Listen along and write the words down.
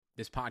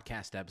This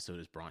podcast episode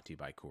is brought to you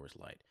by Coors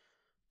Light.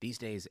 These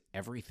days,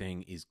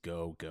 everything is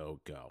go, go,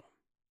 go.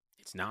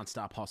 It's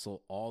nonstop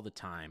hustle all the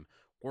time.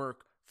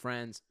 Work,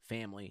 friends,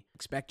 family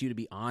expect you to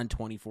be on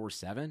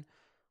 24/7.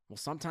 Well,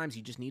 sometimes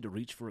you just need to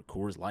reach for a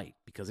Coors Light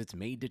because it's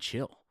made to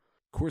chill.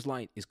 Coors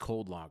Light is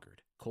cold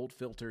lagered, cold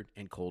filtered,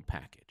 and cold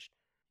packaged.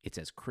 It's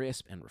as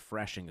crisp and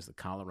refreshing as the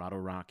Colorado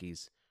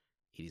Rockies.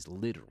 It is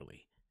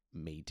literally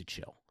made to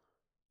chill.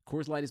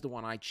 Coors Light is the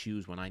one I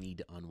choose when I need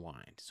to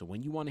unwind. So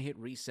when you want to hit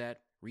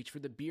reset, reach for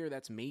the beer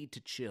that's made to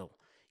chill.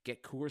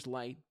 Get Coors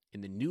Light in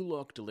the new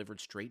look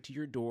delivered straight to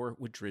your door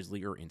with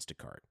Drizzly or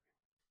Instacart.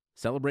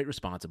 Celebrate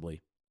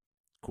responsibly.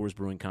 Coors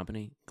Brewing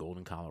Company,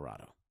 Golden,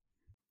 Colorado.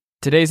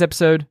 Today's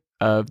episode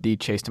of the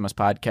Chase Thomas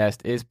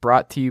podcast is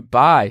brought to you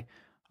by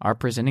our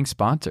presenting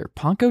sponsor,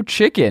 Ponko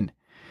Chicken.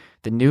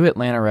 The new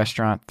Atlanta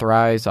restaurant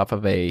thrives off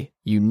of a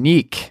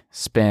unique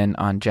spin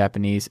on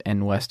Japanese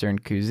and Western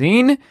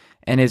cuisine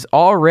and is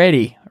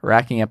already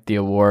racking up the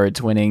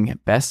awards, winning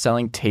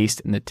Best-Selling Taste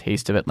in the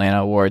Taste of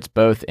Atlanta Awards,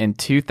 both in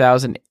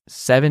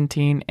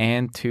 2017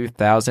 and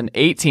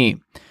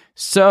 2018.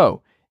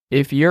 So,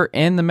 if you're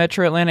in the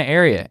metro Atlanta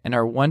area and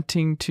are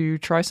wanting to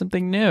try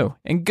something new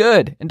and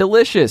good and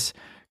delicious,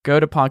 go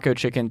to Ponko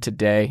Chicken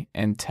today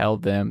and tell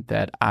them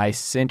that I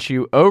sent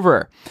you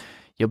over.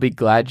 You'll be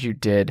glad you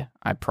did,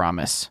 I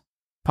promise.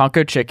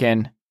 Ponko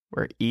Chicken,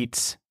 where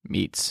eats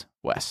meets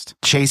West.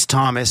 The Chase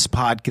Thomas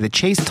podcast.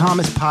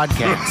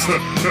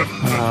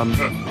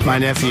 My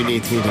nephew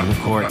needs me to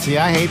record. See,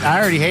 I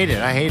already hate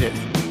it. I hate it.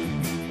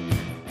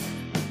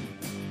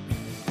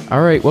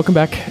 All right, welcome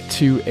back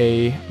to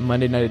a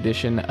Monday night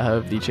edition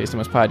of the Chase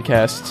Thomas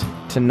podcast.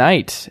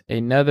 Tonight,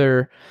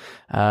 another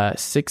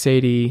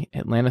 680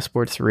 Atlanta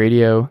Sports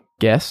Radio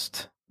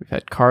guest. We've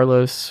had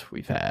Carlos,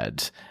 we've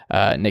had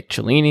Nick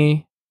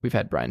Cellini, we've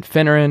had Brian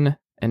Finneran,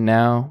 and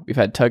now we've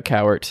had Tug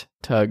Cowart.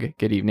 Tug,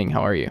 good evening.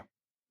 How are you?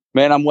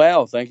 Man, I'm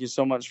well. Thank you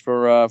so much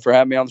for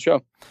having me on the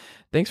show.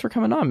 Thanks for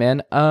coming on,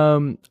 man.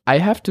 I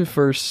have to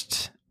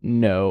first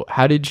know,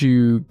 how did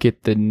you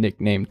get the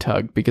nickname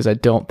Tug? Because I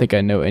don't think I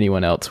know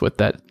anyone else with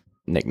that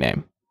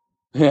nickname.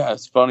 Yeah,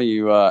 it's funny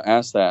you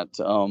asked that.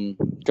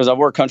 Because I've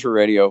worked country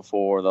radio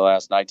for the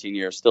last 19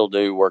 years. Still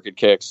do work at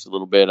Kicks a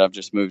little bit. I've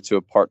just moved to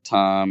a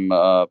part-time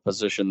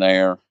position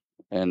there.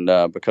 And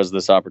because of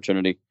this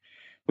opportunity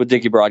with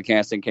Dickey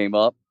Broadcasting came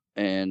up.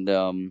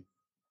 And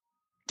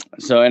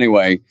so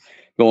anyway,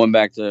 going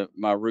back to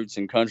my roots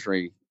in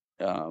country,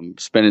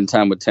 spending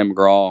time with Tim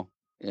McGraw,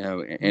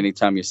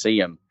 anytime you see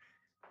him,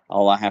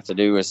 all I have to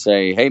do is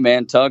say, "Hey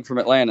man, Tug from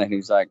Atlanta." And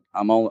he's like,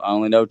 I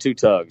only know two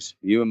Tugs,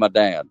 you and my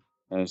dad.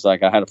 And it's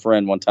like, I had a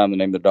friend one time that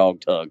named the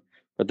dog Tug,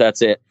 but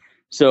that's it.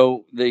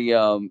 So the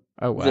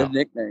the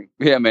nickname,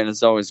 yeah, man,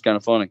 it's always kind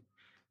of funny.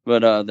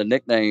 But the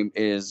nickname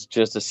is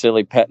just a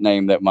silly pet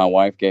name that my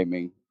wife gave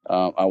me.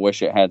 I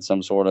wish it had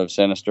some sort of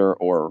sinister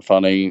or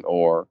funny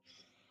or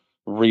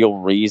real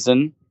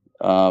reason,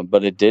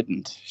 but it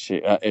didn't.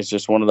 It's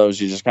just one of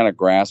those you just kind of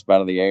grasp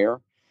out of the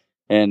air,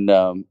 and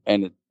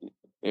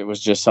it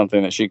was just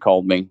something that she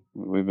called me.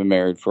 We've been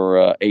married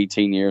for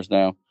 18 years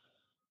now,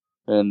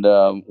 and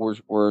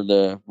we're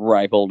the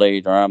ripe old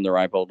age, or I'm the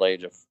ripe old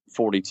age of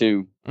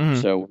 42.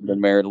 Mm-hmm. So we've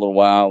been married a little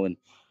while, and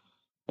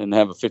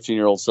have a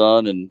 15-year-old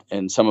son,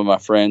 and some of my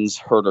friends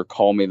heard her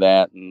call me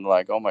that, and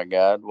like, oh my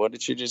God, what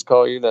did she just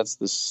call you? That's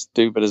the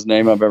stupidest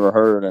name I've ever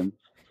heard. And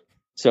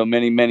so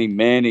many, many,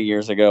 many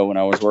years ago, when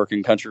I was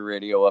working country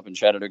radio up in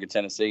Chattanooga,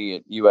 Tennessee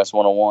at US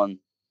 101,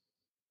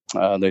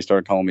 they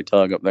started calling me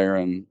Tug up there,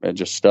 and it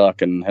just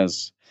stuck and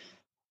has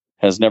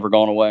never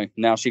gone away.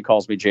 Now she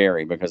calls me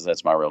Jerry because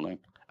that's my real name.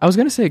 I was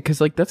going to say,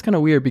 because like that's kind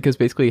of weird, because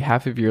basically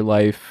half of your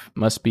life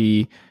must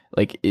be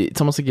like,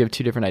 it's almost like you have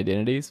two different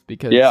identities,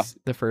 because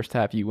the first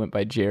half you went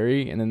by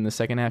Jerry, and then the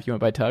second half you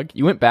went by Tug.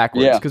 You went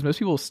backwards, because most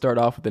people start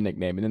off with the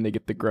nickname and then they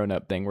get the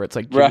grown-up thing where it's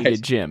like Jimmy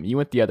to Jim. You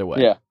went the other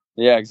way.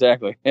 Yeah,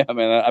 exactly. Yeah, I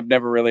mean, I've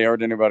never really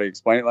heard anybody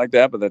explain it like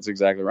that, but that's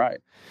exactly right.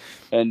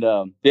 And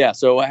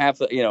so I have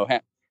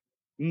to,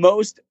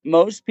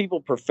 most people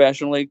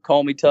professionally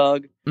call me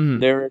Tug. Mm-hmm.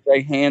 There is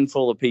a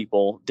handful of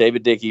people,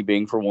 David Dickey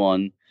being for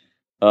one,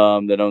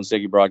 that owns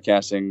Dickey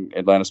Broadcasting,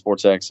 Atlanta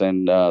Sports X,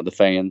 and the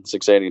Fan,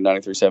 680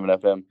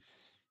 93.7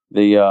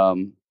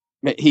 FM.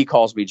 He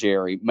calls me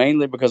Jerry,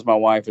 mainly because my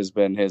wife has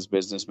been his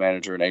business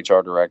manager and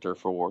HR director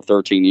for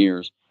 13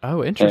 years.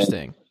 Oh,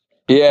 interesting.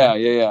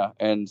 Yeah.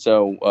 And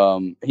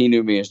so he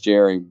knew me as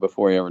Jerry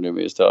before he ever knew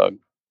me as Tug.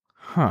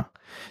 Huh.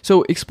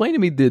 So explain to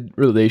me the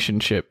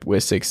relationship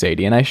with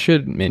 680. And I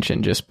should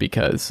mention, just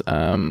because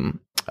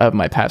of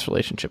my past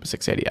relationship with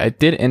 680, I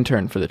did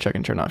intern for the Chuck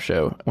and Chernoff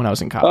show when I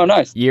was in college. Oh,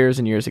 nice. Years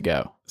and years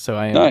ago. So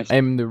I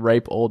am the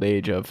ripe old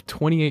age of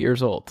 28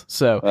 years old.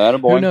 So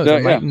who knows? I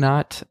might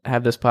not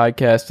have this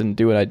podcast and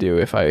do what I do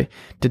if I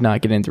did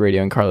not get into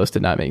radio and Carlos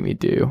did not make me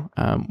do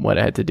what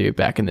I had to do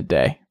back in the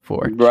day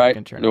for Chuck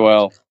and Chernoff.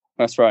 Well,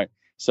 that's right.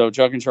 So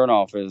Chuck and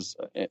Chernoff is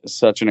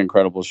such an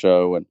incredible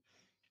show,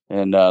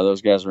 and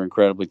those guys are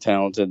incredibly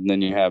talented. And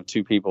then you have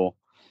two people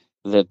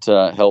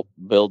helped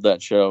build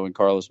that show, and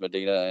Carlos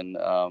Medina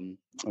and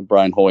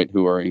Brian Hoyt,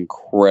 who are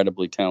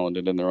incredibly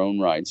talented in their own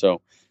right.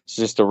 So it's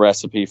just a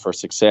recipe for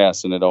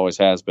success, and it always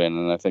has been.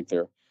 And I think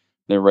their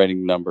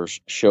rating numbers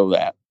show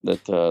that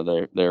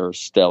they're a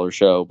stellar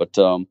show. But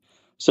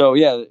so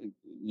yeah,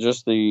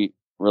 just the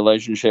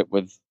relationship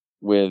with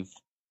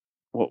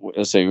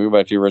let's see, we're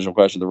back to your original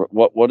question.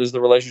 What is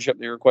the relationship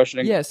that you're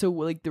questioning? Yeah, so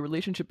like the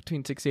relationship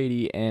between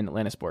 680 and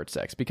Atlanta Sports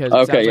X, because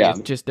Okay, it sounds yeah. like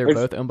it's just they're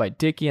both owned by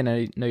Dickey, and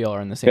I know y'all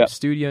are in the same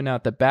studio now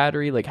at the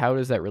Battery. Like, how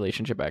does that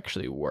relationship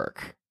actually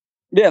work?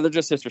 Yeah, they're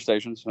just sister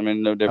stations. I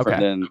mean, no different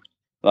than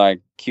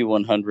like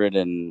Q100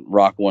 and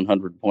Rock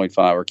 100.5,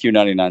 or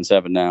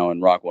Q99.7 now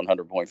and Rock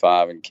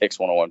 100.5 and Kicks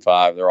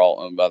 101.5. They're all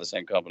owned by the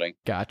same company.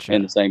 Gotcha.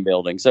 In the same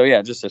building. So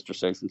yeah, just sister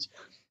stations.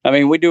 I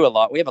mean, we do a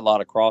lot. We have a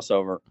lot of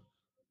crossover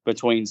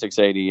between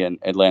 680 and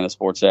Atlanta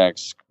Sports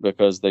X,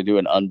 because they do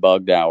an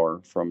unbugged hour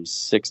from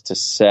 6 to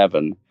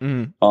 7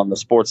 on the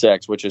Sports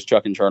X, which is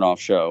Chuck and Chernoff's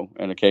show,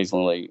 and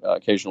occasionally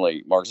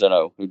Mark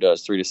Zeno, who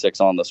does 3 to 6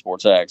 on the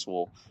Sports X,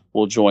 will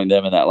join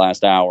them in that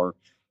last hour.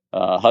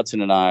 Hudson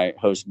and I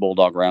host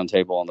Bulldog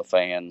Roundtable on the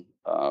Fan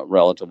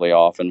relatively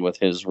often, with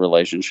his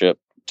relationship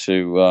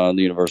to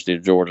the University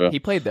of Georgia. He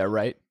played there,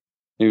 right?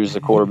 He was the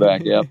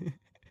quarterback. Yep.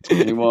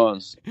 He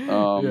was.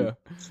 Yeah.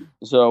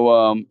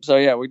 So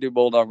yeah, we do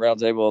Bulldog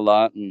Roundtable a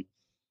lot, and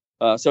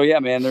so yeah,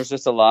 man, there's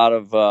just a lot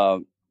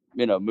of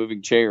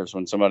moving chairs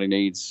when somebody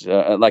needs.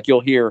 Like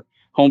you'll hear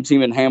Home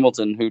Team in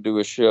Hamilton, who do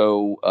a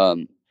show.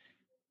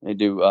 They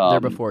do. They're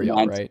before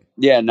y'all, right?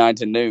 Yeah, 9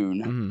 to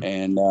noon,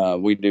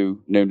 and we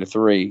do noon to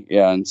 3.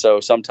 Yeah, and so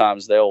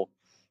sometimes they'll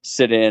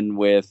sit in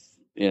with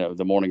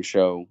the morning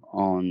show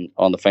on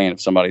the Fan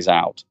if somebody's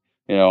out.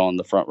 On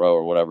the front row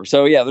or whatever.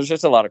 So yeah, there's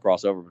just a lot of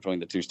crossover between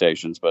the two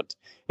stations, but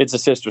it's a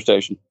sister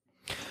station.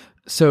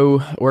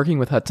 So working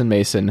with Hudson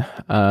Mason,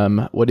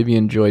 what have you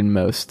enjoyed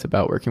most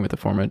about working with a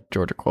former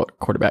Georgia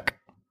quarterback?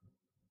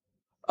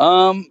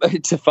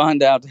 To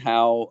find out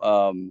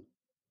how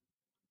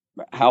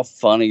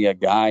funny a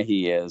guy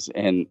he is,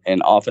 and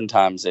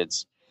oftentimes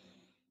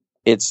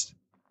it's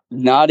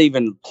not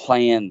even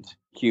planned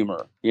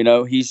humor.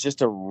 He's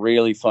just a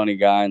really funny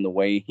guy in the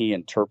way he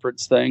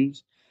interprets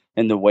things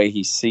and the way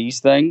he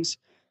sees things.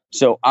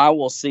 So I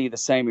will see the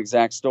same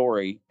exact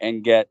story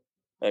and get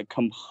a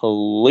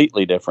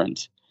completely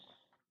different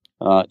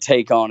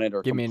take on it,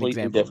 or give me an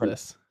example different. Of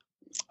this.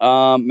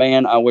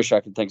 Man, I wish I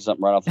could think of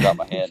something right off the top of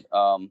my head.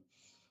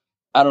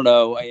 I don't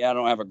know. I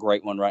don't have a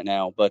great one right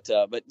now, but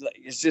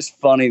it's just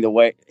funny the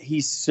way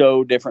he's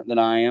so different than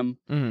I am.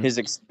 His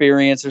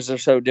experiences are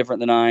so different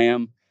than I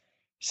am.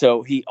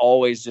 So he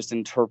always just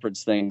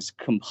interprets things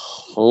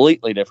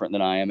completely different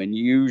than I am. And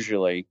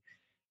usually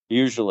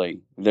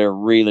they're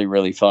really,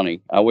 really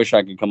funny. I wish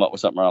I could come up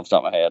with something right off the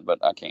top of my head, but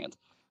I can't.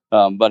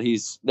 But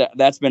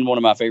that's been one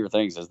of my favorite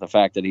things, is the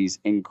fact that he's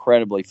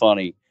incredibly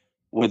funny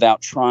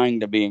without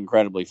trying to be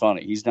incredibly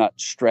funny. He's not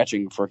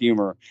stretching for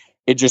humor.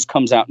 It just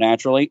comes out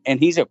naturally. And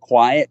he's a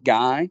quiet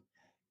guy,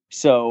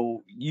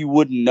 so you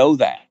wouldn't know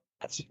that.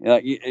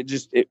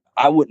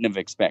 I wouldn't have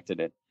expected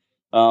it.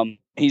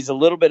 He's a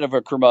little bit of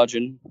a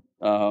curmudgeon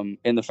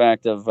in the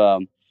fact of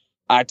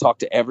I talk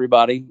to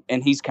everybody,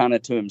 and he's kind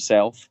of to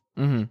himself.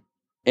 I'm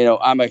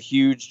a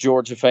huge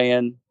Georgia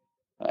fan,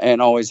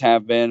 and always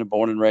have been.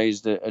 Born and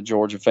raised a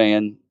Georgia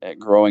fan,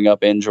 growing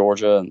up in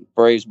Georgia, and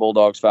Braves,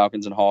 Bulldogs,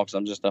 Falcons, and Hawks.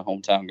 I'm just a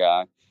hometown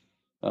guy.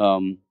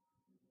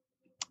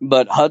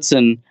 But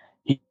Hudson,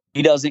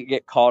 he doesn't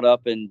get caught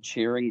up in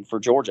cheering for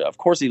Georgia. Of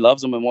course, he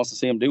loves them and wants to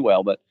see them do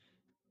well, but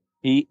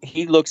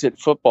he looks at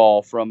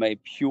football from a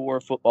pure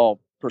football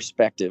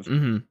perspective,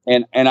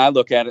 and I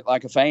look at it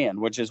like a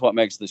fan, which is what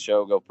makes the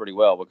show go pretty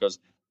well, because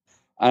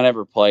I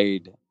never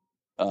played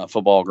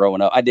football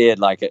growing up. I did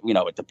like it,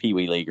 at the Pee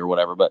Wee League or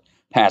whatever, but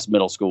past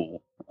middle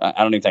school, I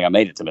don't even think I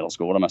made it to middle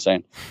school. What am I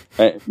saying?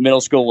 Middle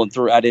school and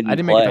through, I didn't make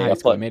it to high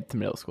school. I made it to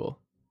middle school.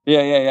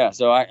 Yeah.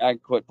 So I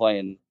quit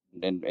playing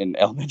in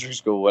elementary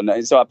school,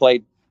 and so I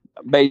played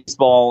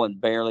baseball and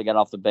barely got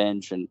off the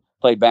bench, and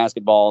played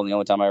basketball. And the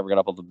only time I ever got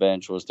up off the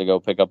bench was to go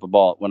pick up a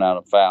ball. It went out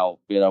of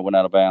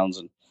bounds,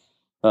 and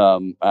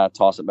I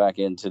toss it back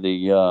into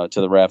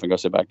the ref and go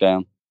sit back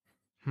down.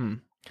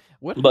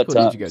 What school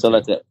did you go to? So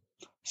that's it.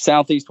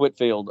 Southeast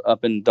Whitfield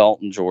up in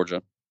Dalton,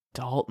 Georgia.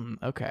 Dalton,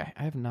 okay.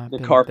 I have not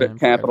been the carpet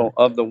capital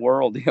of the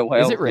world. Yeah,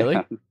 well, is it really?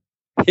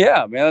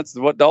 Yeah, man, that's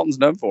what Dalton's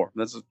known for.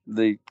 That's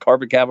the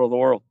carpet capital of the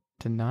world.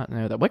 Did not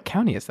know that. What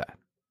county is that?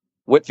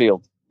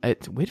 Whitfield.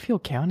 It's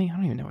Whitfield County? I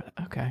don't even know what.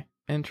 Okay,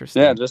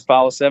 interesting. Yeah, just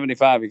follow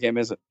 75. You can't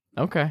miss it.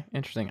 Okay,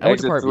 interesting. I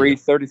went to Exit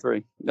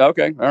 333.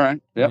 Okay, all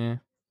right. Yep. Yeah.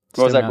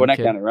 What was that? Gwinnett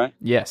County, right?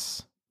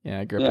 Yes. Yeah,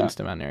 I grew up in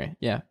Stone Mountain area.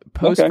 Yeah,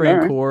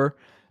 post-Frank Core,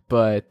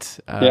 but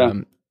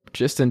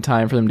just in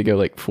time for them to go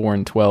like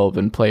 4-12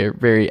 and play a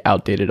very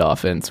outdated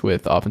offense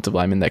with offensive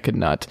linemen that could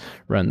not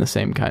run the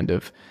same kind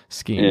of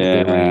scheme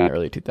that they were in the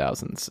early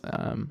 2000s.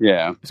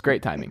 It was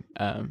great timing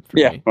for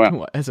me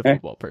as a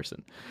football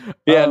person.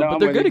 But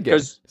they're good again,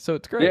 so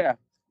it's great.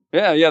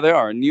 Yeah, they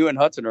are. And you and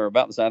Hudson are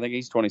about the same. I think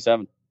he's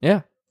 27.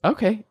 Yeah.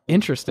 Okay,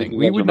 interesting. You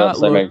We guys would are about not the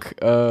same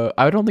look.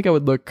 I don't think I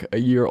would look a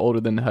year older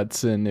than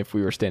Hudson if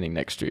we were standing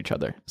next to each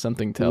other.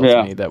 Something tells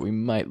Yeah. me that we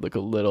might look a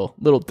little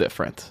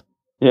different.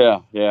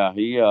 Yeah, yeah.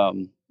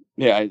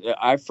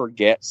 I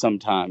forget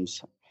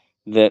sometimes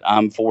that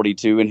I'm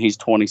 42 and he's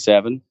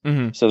 27.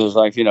 Mm-hmm. So there's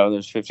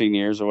there's 15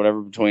 years or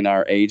whatever between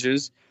our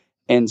ages.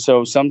 And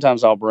so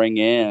sometimes I'll bring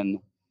in,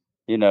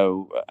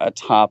 a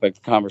topic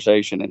of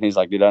conversation and he's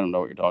like, dude, I don't know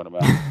what you're talking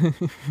about.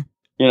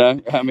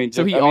 I mean,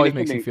 So he always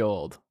makes you feel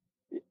old.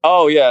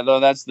 Oh yeah, no,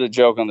 that's the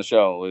joke on the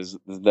show is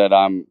that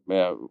I'm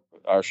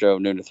our show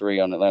noon to 3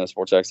 on Atlanta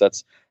Sports X.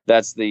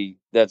 That's the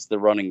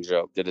running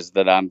joke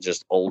that I'm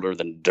just older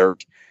than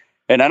dirt,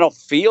 and I don't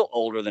feel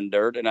older than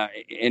dirt. And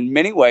in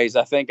many ways,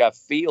 I think I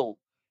feel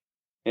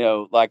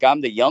like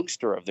I'm the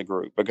youngster of the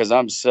group because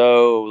I'm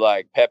so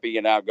like peppy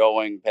and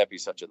outgoing.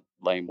 Peppy's such a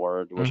lame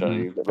word. Wish I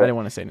Mm-hmm. knew. I didn't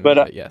want to say anything,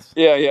 but yes.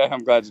 Yeah.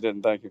 I'm glad you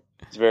didn't. Thank you.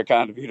 It's very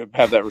kind of you to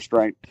have that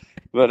restraint.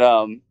 But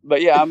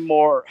yeah, I'm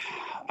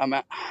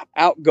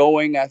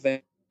outgoing. I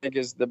think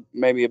is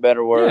maybe a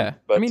better word. Yeah,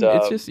 but I mean,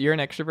 it's just you're an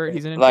extrovert.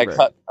 He's an introvert.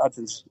 Like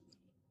Hudson's.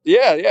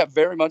 Yeah,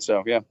 very much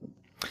so. Yeah.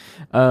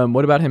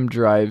 What about him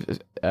drives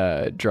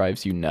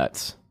you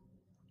nuts?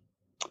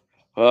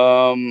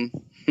 Nothing,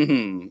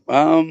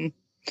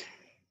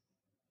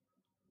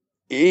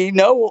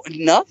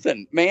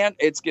 man.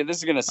 This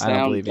is gonna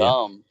sound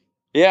dumb.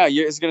 Yeah,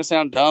 it's gonna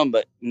sound dumb,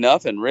 but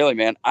nothing really,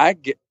 man. I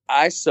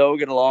so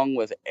get along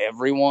with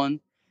everyone.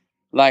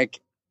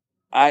 Like,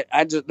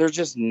 there's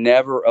just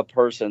never a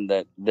person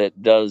that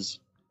does,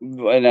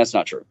 and that's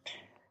not true.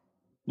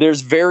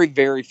 There's very,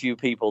 very few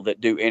people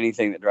that do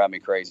anything that drive me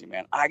crazy,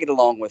 man. I get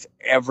along with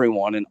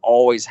everyone and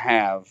always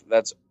have.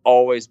 That's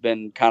always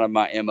been kind of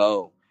my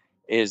MO,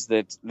 is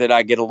that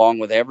I get along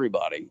with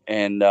everybody.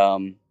 And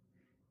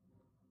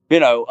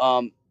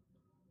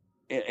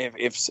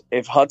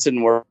if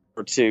Hudson were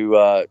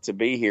to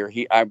be here,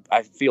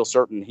 I feel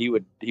certain he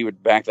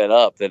would back that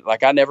up. That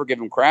like I never give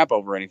him crap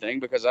over anything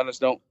because I just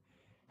don't.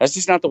 That's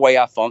just not the way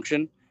I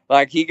function.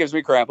 Like he gives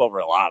me crap over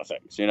a lot of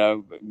things,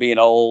 being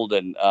old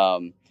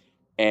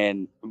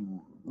and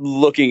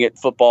looking at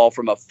football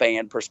from a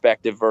fan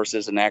perspective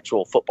versus an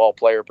actual football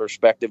player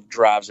perspective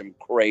drives him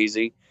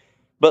crazy.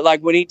 But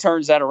like when he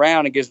turns that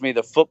around and gives me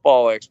the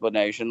football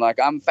explanation, like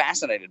I'm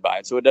fascinated by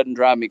it, so it doesn't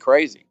drive me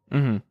crazy.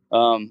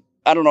 Mm-hmm.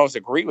 I don't always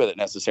agree with it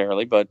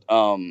necessarily, but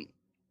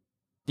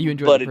you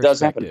enjoy but the it does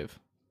happen.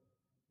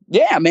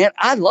 Yeah, man,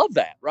 I love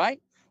that.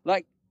 Right?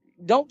 Like,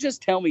 don't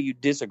just tell me you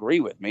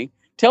disagree with me.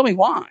 Tell me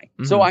why,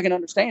 so I can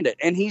understand it.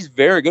 And he's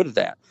very good at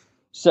that.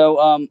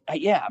 So,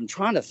 yeah, I'm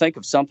trying to think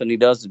of something he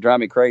does to drive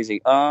me crazy.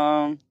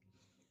 Gosh,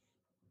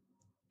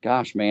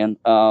 man.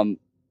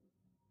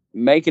 He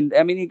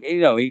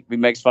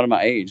makes fun of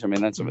my age. I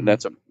mean,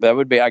 that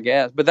would be, I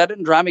guess, but that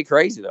didn't drive me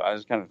crazy though. I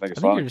just kind of think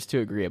it's funny. You're just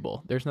too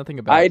agreeable. There's nothing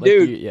about I it.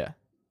 do.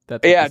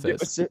 That's what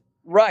this is.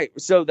 Right.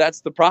 So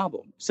that's the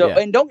problem. So, Yeah.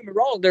 And don't get me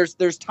wrong,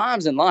 there's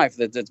times in life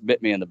that's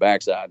bit me in the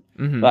backside.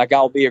 Mm-hmm. Like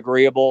I'll be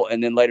agreeable,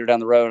 and then later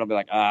down the road, I'll be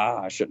like,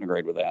 I shouldn't have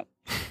agreed with that.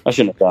 I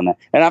shouldn't have done that.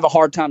 And I have a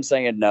hard time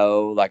saying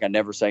no. Like I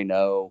never say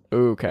no.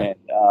 Okay.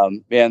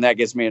 And that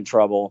gets me in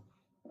trouble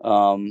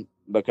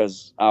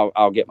because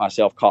I'll get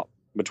myself caught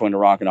between a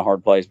rock and a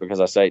hard place because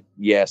I say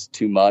yes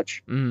too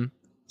much. Mm-hmm.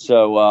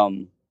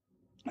 So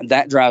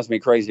that drives me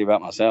crazy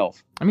about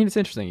myself. I mean, it's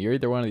interesting. You're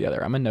either one or the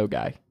other. I'm a no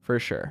guy for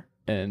sure.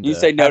 And you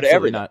say no to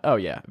everything. Not. Oh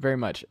yeah, very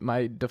much.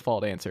 My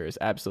default answer is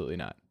absolutely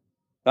not.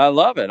 I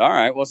love it. All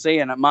right. Well, see,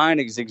 and mine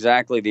is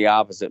exactly the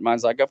opposite.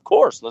 Mine's like, of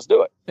course, let's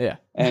do it. Yeah.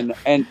 And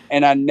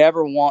I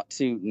never want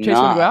to. Chase,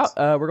 want to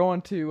go out? We're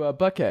going to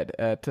Buckhead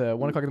at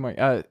 1 o'clock in the morning.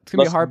 It's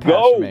gonna be a hard pass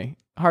for me.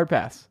 Hard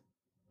pass.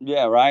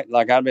 Yeah. Right.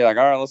 Like I'd be like,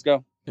 all right, let's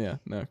go. Yeah.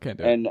 No, can't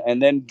do it.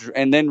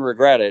 And then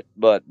regret it,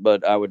 but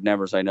I would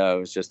never say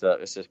no. It's just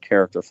a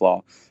character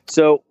flaw.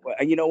 So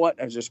you know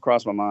what? I just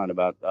crossed my mind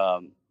about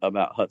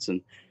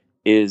Hudson.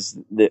 Is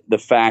the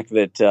fact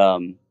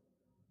that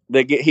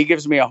he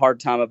gives me a hard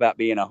time about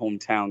being a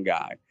hometown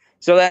guy.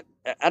 So that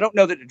I don't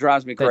know that it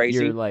drives me crazy.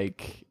 That you're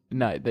like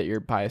not that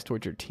you're biased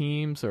towards your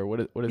teams or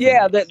what is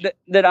yeah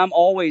that I'm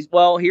always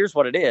here's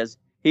what it is.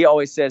 He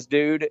always says,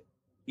 dude,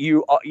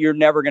 you're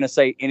never going to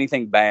say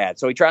anything bad.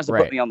 So he tries to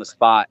put me on the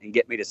spot and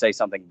get me to say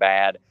something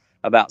bad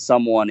about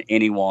someone,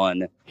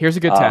 anyone. Here's a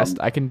good test.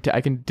 I can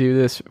do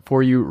this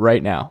for you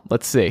right now.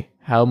 Let's see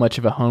how much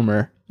of a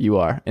homer you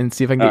are, and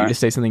see if I can get you to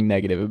say something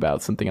negative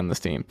about something on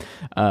this team.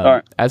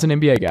 As an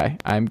NBA guy,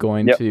 I'm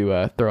going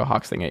to throw a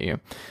Hawks thing at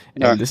you.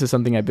 And this is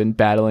something I've been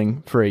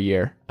battling for a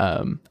year.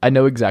 I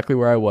know exactly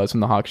where I was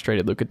when the Hawks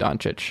traded Luka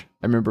Doncic.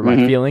 I remember my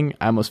feeling.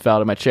 I almost fell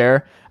out of my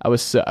chair.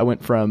 I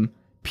went from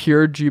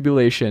pure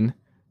jubilation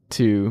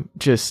to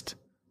just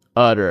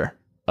utter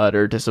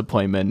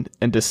disappointment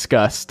and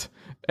disgust.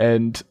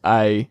 And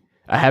I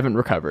haven't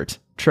recovered.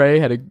 Trey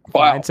had a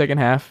fine second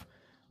half.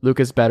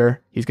 Luka's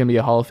better. He's going to be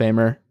a Hall of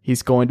Famer.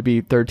 He's going to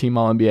be third-team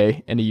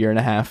All-NBA in a year and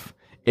a half.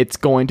 It's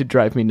going to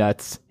drive me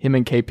nuts. Him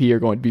and KP are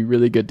going to be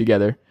really good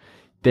together.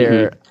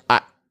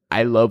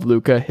 I love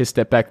Luka. His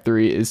step back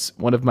three is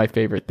one of my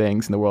favorite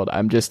things in the world.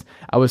 I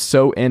was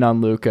so in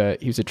on Luka.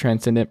 He was a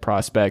transcendent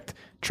prospect.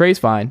 Trey's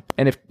fine.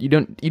 And if you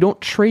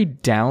don't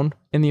trade down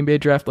in the NBA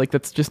draft, like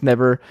that's just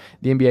never,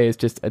 the NBA is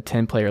just a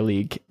 10-player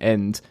league,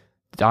 and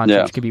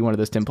Doncic could be one of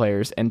those 10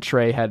 players. And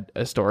Trey had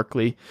a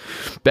historically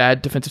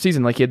bad defensive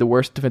season. Like he had the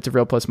worst defensive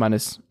real plus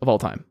minus of all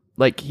time.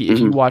 Like if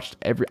you watched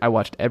I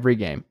watched every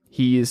game.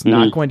 He is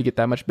not going to get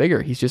that much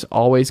bigger. He's just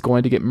always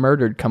going to get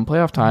murdered come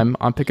playoff time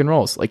on pick and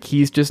rolls. Like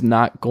he's just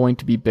not going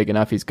to be big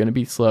enough. He's going to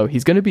be slow.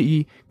 He's going to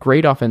be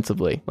great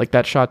offensively. Like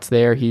that shot's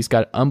there. He's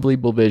got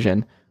unbelievable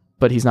vision,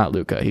 but he's not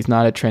Luka. He's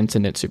not a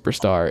transcendent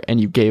superstar. And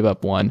you gave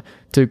up one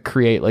to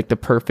create like the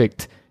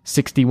perfect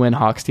 60-win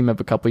Hawks team of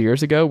a couple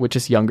years ago, with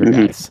just younger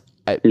guys.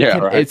 Right.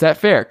 Is that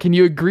fair? Can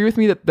you agree with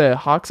me that the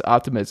Hawks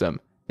optimism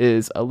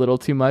is a little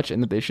too much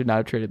and that they should not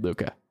have traded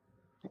Luka?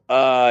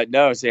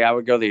 No, see, I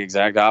would go the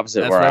exact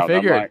opposite. That's what I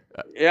figured.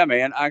 Yeah,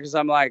 man. Because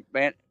I'm like,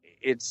 man,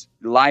 it's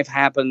life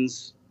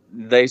happens.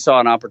 They saw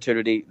an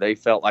opportunity. They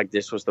felt like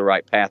this was the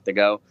right path to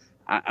go.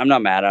 I'm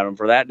not mad at them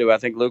for that. Do I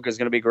think Luka's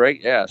going to be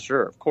great? Yeah,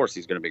 sure. Of course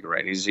he's going to be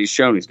great. He's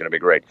shown he's going to be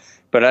great.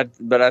 But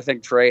I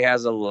think Trey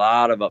has a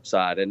lot of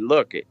upside. And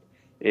look,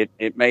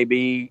 it may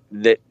be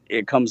that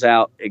it comes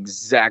out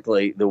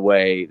exactly the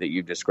way that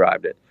you've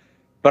described it.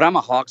 But I'm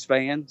a Hawks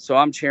fan, so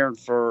I'm cheering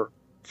for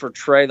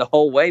Trey the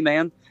whole way,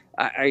 man.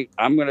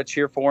 I'm going to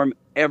cheer for him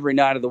every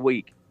night of the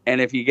week.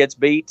 And if he gets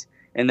beat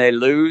and they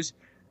lose,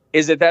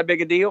 is it that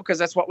big a deal? Because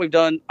that's what we've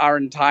done our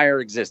entire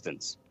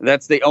existence.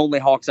 That's the only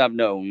Hawks I've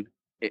known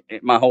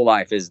my whole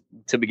life, is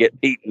to get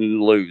beaten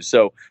and lose.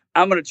 So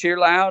I'm going to cheer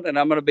loud, and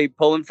I'm going to be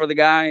pulling for the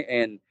guy.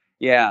 And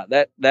yeah,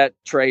 that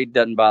trade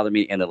doesn't bother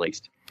me in the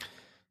least.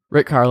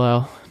 Rick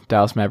Carlisle,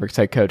 Dallas Mavericks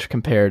head coach,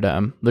 compared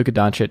Luka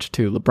Doncic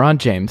to LeBron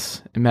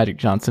James and Magic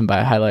Johnson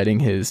by highlighting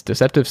his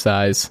deceptive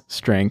size,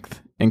 strength,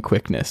 and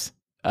quickness.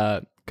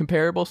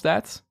 Comparable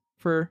stats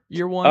for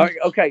year one.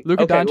 Okay,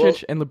 Luka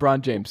Doncic and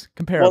LeBron James.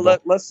 Comparable.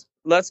 Well,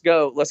 let's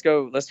go.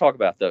 Let's talk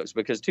about those,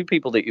 because two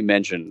people that you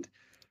mentioned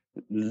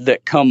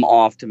that come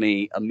off to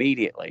me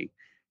immediately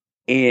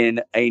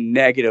in a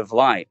negative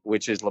light,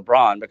 which is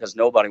LeBron, because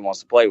nobody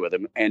wants to play with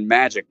him, and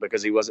Magic,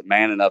 because he wasn't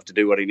man enough to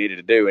do what he needed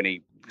to do, and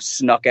he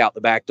snuck out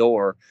the back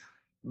door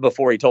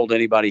before he told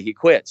anybody he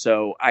quit.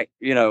 So I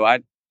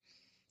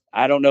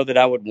don't know that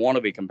I would want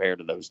to be compared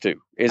to those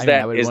two.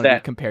 I would want to be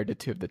compared to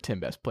two of the 10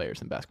 best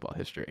players in basketball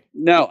history?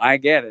 No, I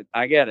get it.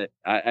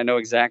 I know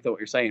exactly what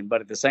you're saying,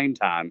 but at the same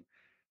time,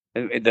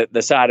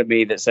 the side of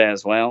me that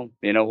says, well,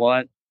 you know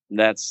what?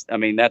 That's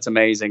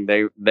amazing.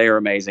 They're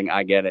amazing.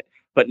 I get it,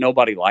 but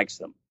nobody likes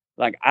them.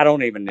 Like, I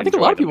don't even. I think a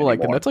lot of people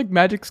like him. That's like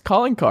Magic's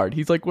calling card.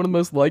 He's like one of the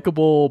most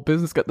likable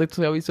business guys. That's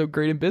how he's so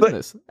great in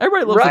business.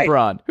 Everybody loves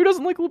LeBron. Who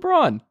doesn't like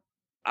LeBron?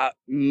 I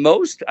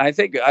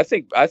think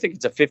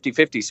it's a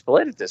 50-50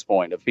 split at this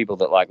point of people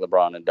that like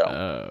LeBron and don't.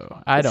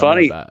 Oh, I don't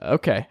know that.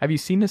 Okay. Have you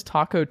seen his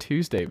Taco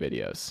Tuesday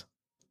videos?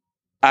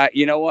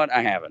 You know what?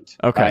 I haven't.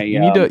 Okay.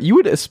 You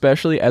would,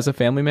 especially as a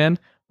family man,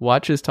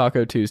 watch his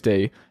Taco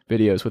Tuesday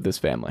videos with his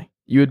family.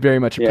 You would very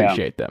much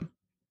appreciate them.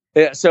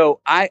 Yeah,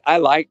 so I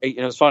like,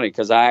 it's funny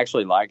because I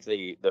actually like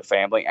the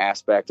family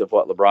aspect of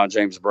what LeBron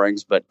James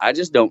brings, but I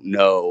just don't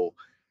know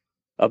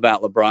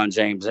about LeBron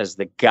James as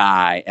the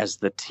guy, as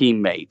the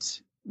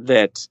teammate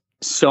that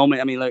so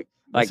many, like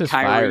Kyrie.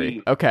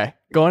 Fiery. Okay.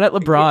 Going at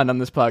LeBron on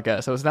this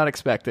podcast. I was not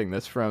expecting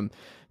this from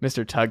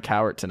Mr. Tug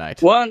Cowart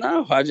tonight. Well,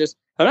 no, I'm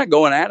not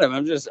going at him.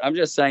 I'm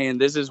just saying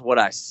this is what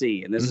I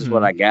see, and this is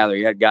what I gather.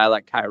 You had a guy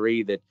like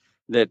Kyrie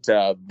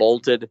that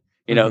bolted,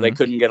 they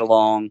couldn't get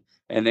along.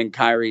 And then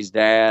Kyrie's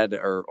dad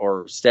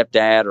or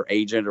stepdad or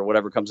agent or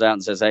whatever comes out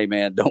and says, hey,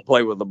 man, don't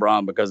play with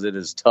LeBron because it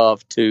is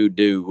tough to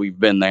do. We've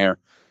been there,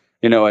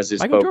 as his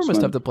Michael spokesman. Jordan was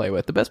tough to play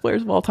with. The best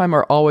players of all time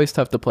are always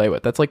tough to play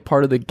with. That's like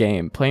part of the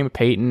game. Playing with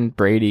Peyton,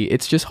 Brady,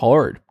 it's just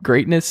hard.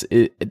 Greatness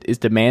is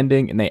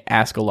demanding, and they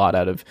ask a lot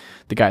out of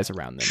the guys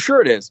around them. Sure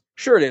it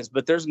is.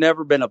 But there's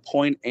never been a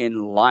point in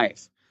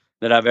life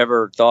that I've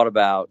ever thought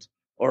about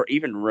or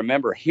even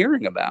remember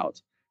hearing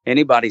about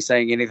anybody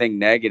saying anything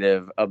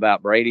negative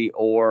about Brady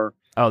or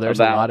there's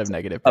a lot of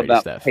negative Brady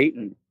about stuff.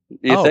 Peyton.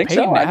 You think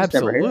Peyton, so?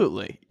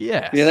 Absolutely.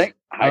 Yes. You think?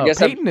 I guess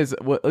Peyton is,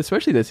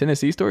 especially the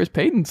Tennessee stories,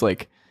 Peyton's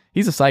like,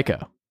 he's a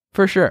psycho.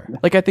 For sure.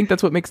 Like, I think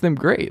that's what makes them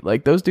great.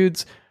 Like, those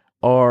dudes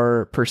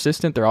are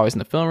persistent. They're always in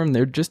the film room.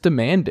 They're just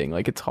demanding.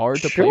 Like, it's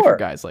hard to play for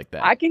guys like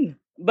that. I can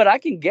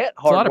get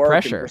hard a lot of work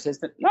pressure. And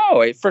persistent.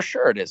 No, for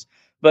sure it is.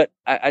 But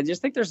I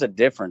just think there's a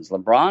difference.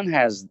 LeBron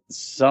has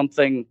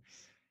something.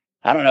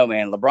 I don't know,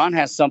 man. LeBron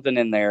has something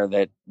in there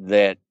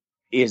that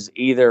is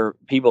either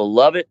people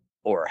love it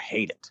or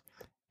hate it.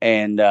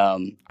 And I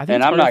think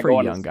it's harder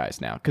for young guys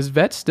now because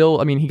vets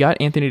still. I mean, he got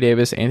Anthony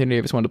Davis. Anthony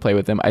Davis wanted to play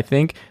with him. I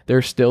think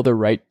they're still the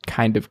right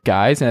kind of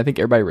guys, and I think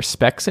everybody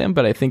respects him.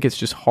 But I think it's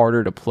just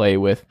harder to play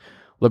with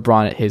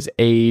LeBron at his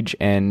age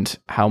and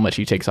how much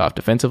he takes off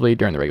defensively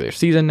during the regular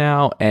season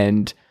now,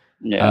 and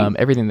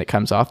everything that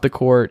comes off the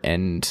court.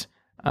 And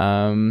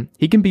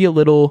he can be a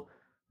little.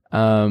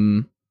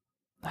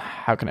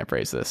 How can I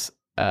phrase this?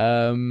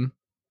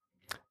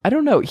 I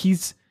don't know.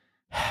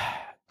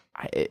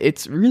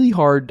 it's really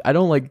hard. I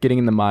don't like getting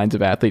in the minds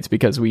of athletes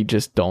because we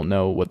just don't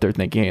know what they're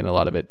thinking, and a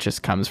lot of it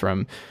just comes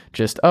from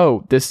just,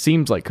 oh, this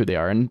seems like who they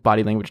are, and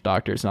body language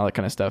doctors and all that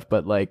kind of stuff.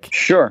 But like,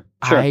 sure.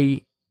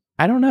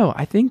 I don't know.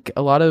 I think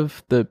a lot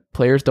of the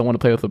players don't want to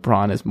play with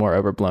LeBron is more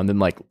overblown than,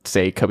 like,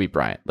 say, Kobe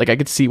Bryant. Like, I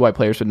could see why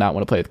players would not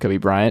want to play with Kobe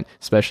Bryant,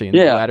 especially in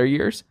the latter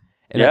years.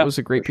 And that was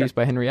a great piece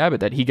by Henry Abbott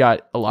that he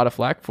got a lot of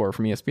flack for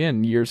from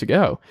ESPN years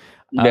ago.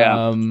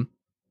 Yeah.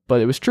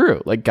 But it was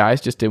true. Like,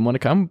 guys just didn't want to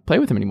come play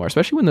with him anymore,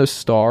 especially when those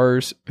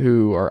stars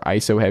who are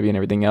ISO heavy and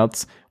everything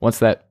else, once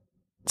that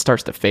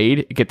starts to fade,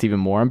 it gets even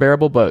more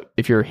unbearable. But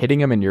if you're hitting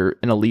them and you're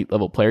an elite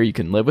level player, you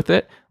can live with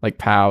it, like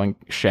Powell and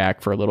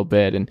Shaq for a little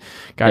bit and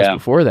guys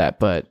before that.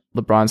 But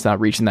LeBron's now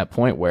reaching that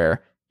point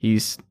where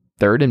he's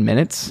third in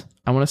minutes,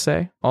 I want to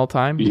say, all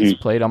time. He's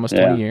played almost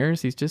 20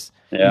 years. He's just,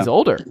 he's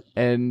older.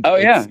 And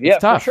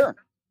it's tough. For sure.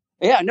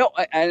 Yeah, no,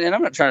 and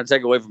I'm not trying to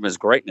take away from his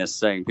greatness,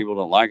 saying people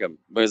don't like him,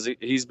 because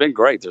he's been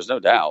great. There's no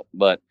doubt.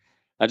 But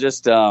I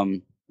just,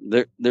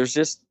 there's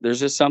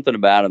just something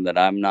about him that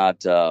I'm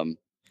not,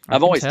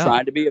 I've always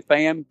tried to be a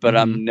fan, but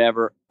I'm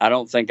never. I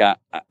don't think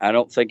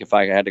if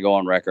I had to go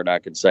on record, I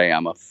could say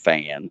I'm a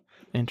fan.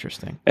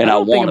 Interesting. And I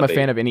don't think I'm a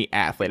fan of any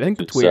athlete. I think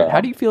that's weird. How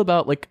do you feel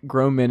about like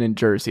grown men in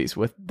jerseys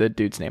with the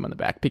dude's name on the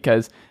back?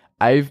 Because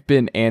I've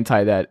been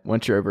anti that.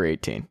 Once you're over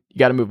 18, you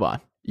got to move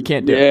on. You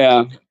can't do it.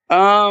 Yeah.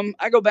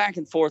 I go back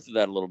and forth with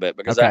that a little bit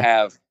because I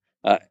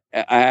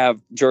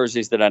have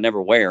jerseys that I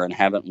never wear and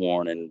haven't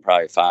worn in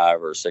probably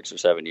 5 or 6 or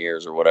 7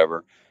 years or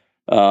whatever.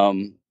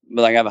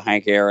 But like I have a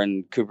Hank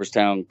Aaron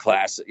Cooperstown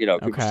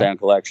Cooperstown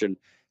collection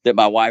that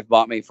my wife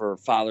bought me for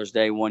Father's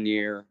Day one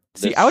year.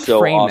 See, I would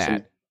frame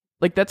that.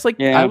 Like that's like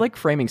I like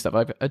framing stuff. I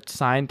have a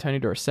signed Tony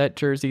Dorsett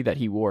jersey that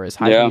he wore as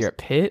high year at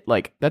Pitt.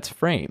 Like that's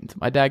framed.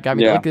 My dad got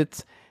me like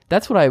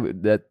that's what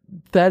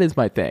that is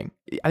my thing.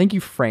 I think you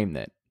framed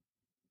it.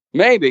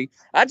 Maybe.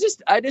 I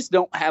just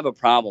don't have a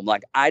problem.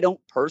 Like I don't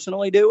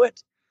personally do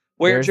it.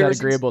 There's that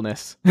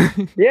agreeableness.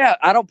 Yeah,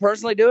 I don't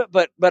personally do it,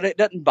 but it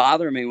doesn't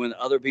bother me when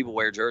other people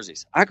wear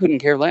jerseys. I couldn't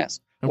care less.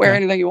 Okay. Wear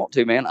anything you want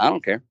to, man. I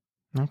don't care.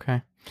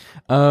 Okay.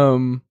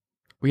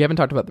 We haven't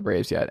talked about the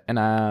Braves yet, and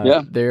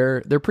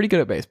they're pretty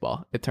good at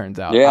baseball, it turns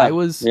out.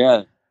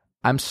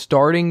 I'm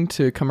starting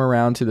to come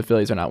around to the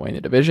Phillies are not winning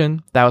the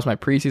division. That was my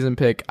preseason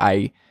pick.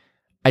 I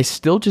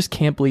still just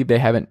can't believe they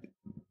haven't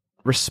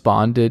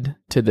responded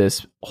to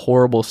this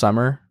horrible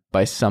summer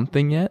by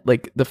something yet.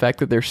 Like the fact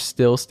that they're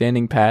still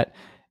standing pat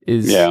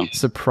is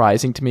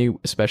surprising to me,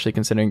 especially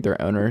considering their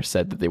owner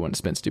said that they wouldn't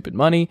spend stupid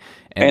money,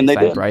 and they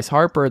signed Bryce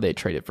Harper. They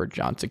traded for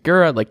John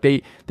Segura. Like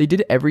they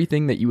did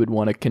everything that you would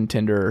want a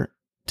contender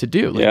to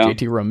do. Like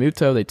JT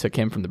Realmuto, they took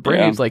him from the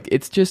Braves. Like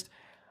it's just.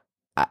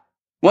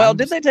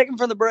 Did they take him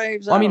from the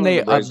Braves? I mean,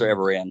 the Braves are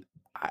ever in.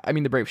 I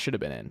mean, the Braves should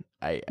have been in.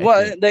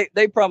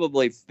 They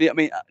probably. I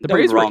mean, the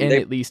Braves were in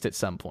at least at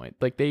some point.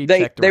 Like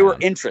they were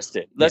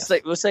interested. Let's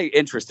say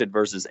interested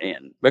versus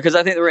in, because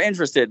I think they were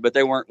interested, but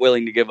they weren't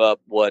willing to give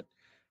up what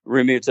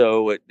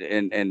Realmuto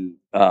and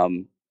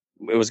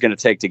it was going to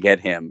take to get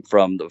him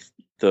from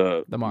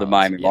the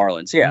Miami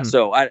Marlins. Yeah.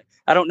 So I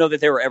don't know that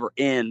they were ever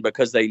in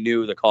because they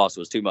knew the cost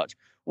was too much.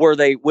 Were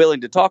they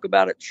willing to talk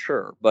about it?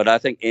 Sure. But I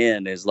think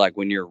in is like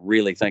when you're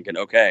really thinking,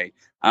 okay,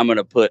 I'm going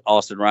to put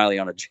Austin Riley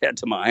on a jet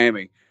to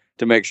Miami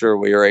to make sure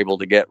we are able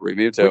to get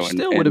Realmuto. Which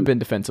still would have been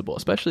defensible,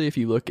 especially if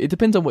you look. It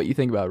depends on what you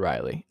think about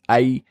Riley.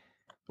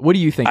 What do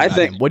you think about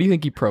him? What do you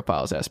think he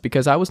profiles as?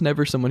 Because I was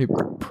never someone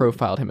who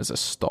profiled him as a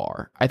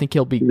star. I think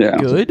he'll be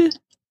good.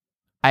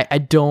 I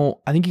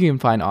think you can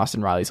find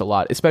Austin Riley's a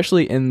lot,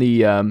 especially in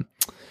the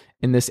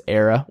in this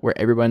era where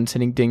everyone's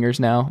hitting dingers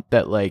now.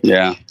 That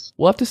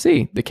we'll have to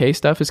see. The K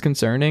stuff is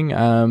concerning.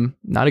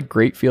 Not a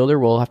great fielder.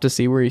 We'll have to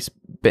see where he's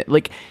been.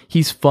 Like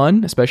he's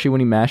fun, especially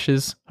when he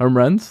mashes home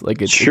runs.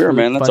 Like it's really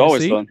man. That's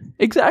always fun.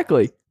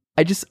 Exactly.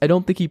 I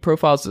don't think he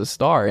profiles as a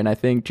star, and I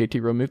think JT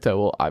Realmuto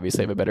will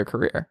obviously have a better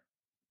career.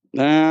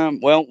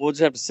 We'll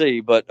just have to see,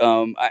 but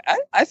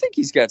I think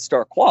he's got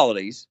star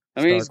qualities.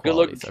 I mean, he's a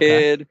good-looking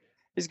kid.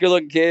 He's a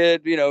good-looking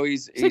kid. You know,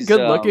 he's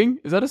good-looking.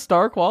 Is that a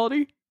star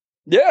quality?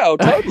 Yeah,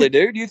 totally,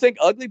 dude. Do you think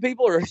ugly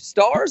people are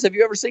stars? Have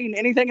you ever seen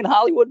anything in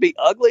Hollywood be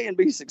ugly and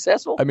be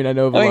successful? I mean, I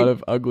know of a lot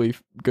of ugly,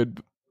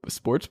 good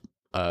sports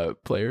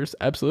players.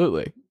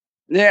 Absolutely.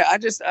 Yeah, I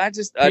do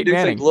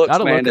think looks,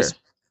 man.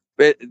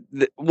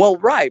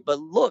 Right, but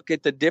look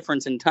at the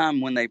difference in time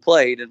when they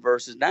played and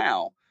versus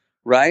now.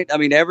 Right? I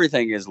mean,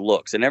 everything is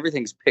looks and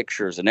everything's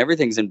pictures and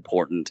everything's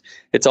important.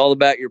 It's all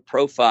about your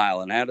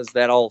profile and how does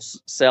that all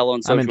sell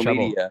on social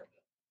media?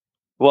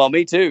 Well,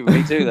 me too.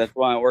 That's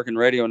why I work in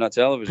radio, not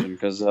television,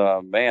 because,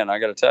 man, I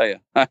got to tell you,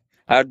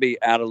 I'd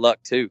be out of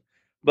luck too.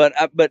 But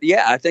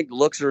yeah, I think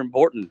looks are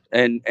important.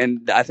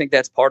 And I think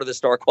that's part of the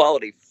star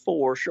quality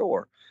for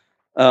sure.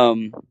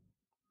 And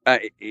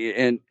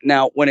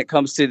now when it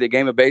comes to the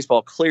game of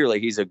baseball,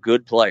 clearly he's a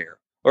good player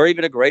or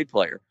even a great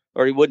player,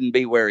 or he wouldn't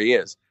be where he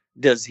is.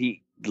 Does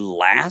he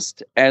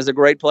last as a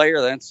great player?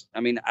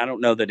 I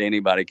don't know that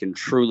anybody can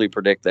truly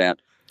predict that.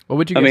 What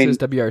would you guess his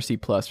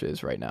WRC plus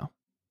is right now?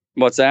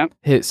 What's that?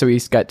 So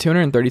he's got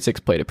 236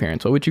 plate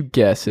appearance. What would you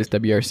guess his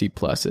WRC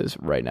plus is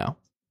right now?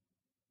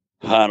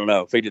 I don't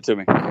know. Feed it to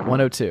me.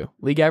 102.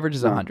 League average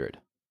is 100.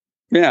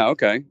 Yeah,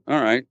 okay.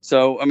 All right.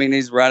 So, I mean,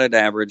 he's right at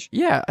average.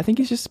 Yeah, I think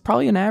he's just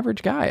probably an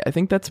average guy. I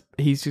think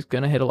he's just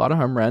going to hit a lot of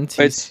home runs.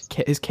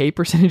 His K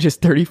percentage is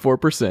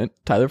 34%.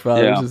 Tyler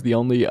Flowers is the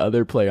only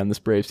other player on this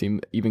Braves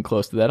team even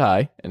close to that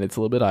high, and it's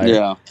a little bit higher.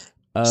 Yeah.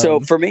 So,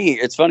 for me,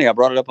 it's funny. I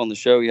brought it up on the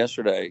show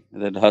yesterday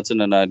that Hudson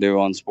and I do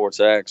on Sports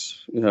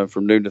X,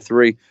 from noon to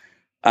 3.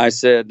 I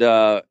said,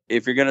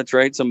 if you're going to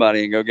trade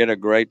somebody and go get a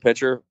great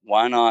pitcher,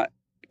 why not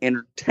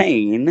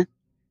entertain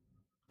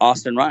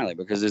Austin Riley,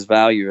 because his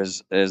value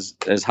is as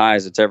high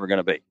as it's ever going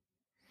to be.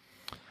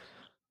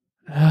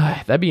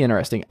 That'd be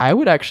interesting. I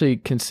would actually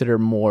consider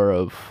more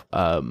of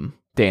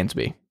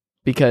Dansby,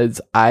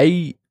 because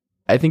I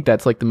think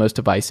that's like the most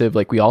divisive.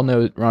 Like, we all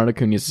know Ronald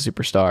Acuna is a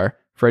superstar.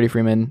 Freddie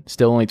Freeman,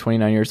 still only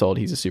 29 years old.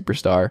 He's a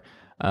superstar.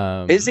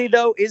 Is he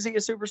though? Is he a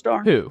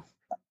superstar? Who?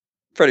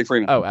 Freddie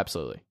Freeman. Oh,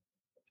 absolutely.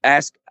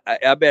 I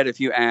bet if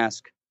you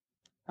ask,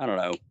 I don't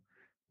know,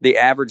 the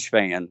average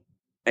fan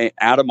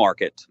out of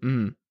market,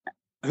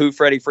 who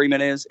Freddie Freeman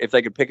is, if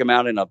they could pick him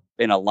out in a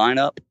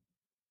lineup,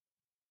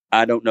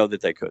 I don't know that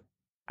they could.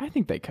 I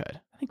think they could.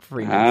 I think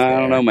Freeman. I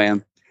don't know,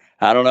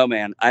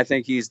 man. I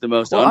think he's the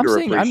most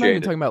underappreciated. I'm not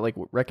even talking about like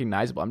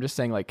recognizable. I'm just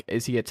saying, like,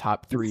 is he a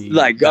top 3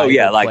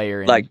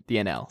 player in the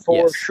NL?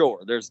 For sure.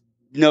 There's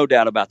no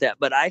doubt about that.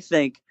 But I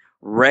think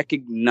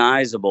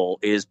recognizable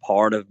is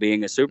part of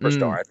being a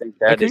superstar. I think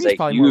that is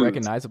probably more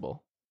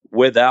recognizable,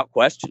 without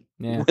question,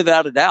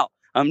 without a doubt.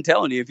 I'm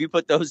telling you, if you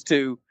put those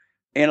two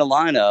in a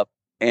lineup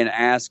and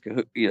ask,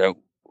 find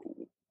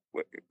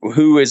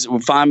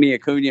me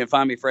Acuna and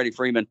find me Freddie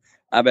Freeman,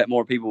 I bet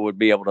more people would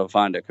be able to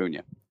find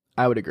Acuna.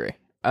 I would agree.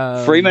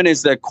 Freeman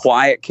is the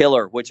quiet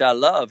killer, which I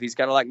love. He's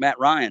kind of like Matt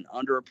Ryan,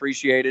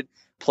 underappreciated,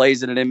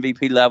 plays at an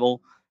MVP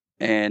level,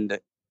 and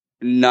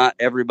not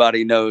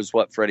everybody knows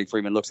what Freddie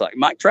Freeman looks like.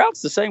 Mike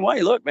Trout's the same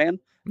way. Look, man,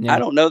 I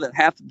don't know that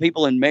half the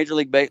people in Major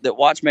League that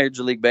watch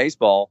Major League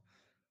Baseball,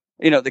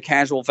 the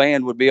casual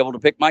fan would be able to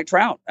pick Mike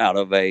Trout out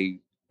of a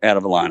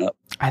lineup.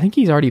 I think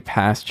he's already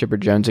passed Chipper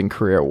Jones in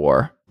career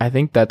WAR. I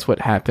think that's what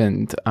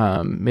happened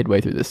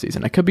midway through this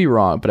season. I could be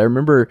wrong, but I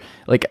remember,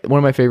 like, one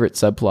of my favorite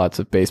subplots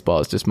of baseball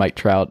is just Mike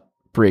Trout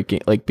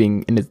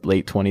being in his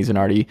late 20s and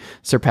already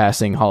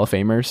surpassing Hall of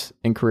Famers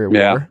in career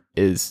WAR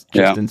is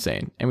just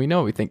insane. And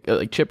we think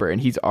like Chipper,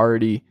 and he's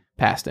already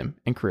passed him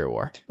in career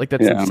WAR. Like,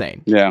 that's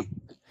insane. Yeah.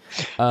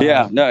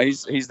 No,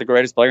 he's the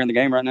greatest player in the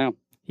game right now.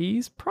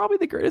 He's probably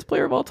the greatest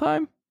player of all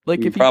time.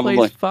 Like, if he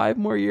plays 5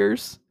 more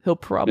years, he'll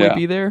probably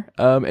be there.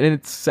 And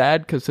it's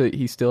sad because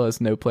he still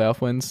has no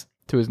playoff wins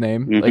to his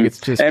name. Like, it's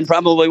just, and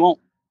probably won't.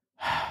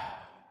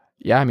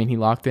 Yeah, I mean, he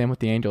locked in with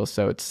the Angels,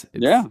 so it's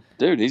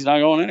dude, he's not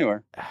going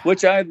anywhere,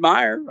 which I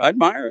admire. I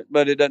admire it,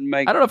 but it doesn't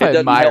make. I don't know if I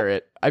admire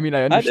it. I mean,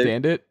 I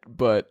understand it,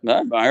 but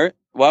I admire it.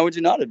 Why would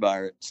you not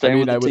admire it? I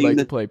would like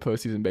to play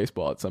postseason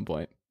baseball at some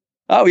point.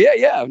 Oh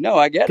yeah. No,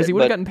 I get it. Because he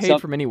would have gotten paid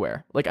from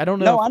anywhere. Like, I don't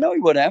know. No, I know he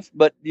would have,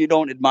 but you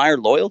don't admire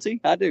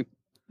loyalty. I do.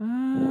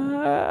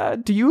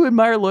 Do you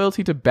admire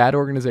loyalty to bad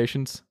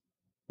organizations?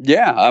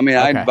 Yeah, I mean,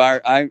 okay.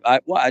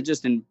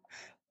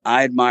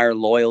 I admire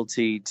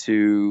loyalty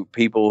to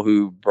people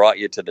who brought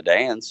you to the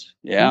dance.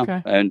 Yeah,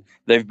 okay. And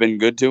they've been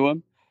good to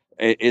him.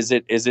 Is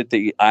it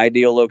the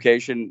ideal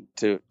location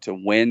to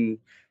win?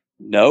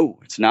 No,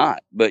 it's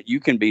not. But you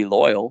can be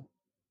loyal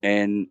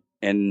and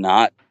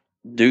not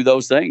do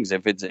those things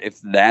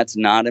if that's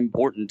not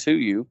important to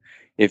you.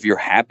 If you're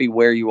happy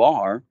where you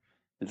are,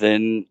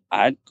 then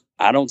I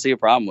don't see a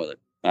problem with it.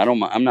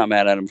 I'm not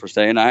mad at him for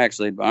staying. I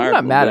actually admire him.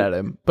 I'm not mad at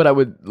him, but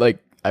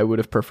I would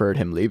have preferred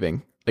him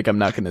leaving. Like, I'm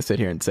not going to sit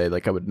here and say,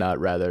 like, I would not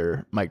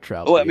rather Mike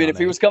Trout. Well, I mean, if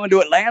he was coming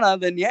to Atlanta,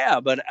 then yeah.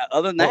 But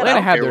other than that, Atlanta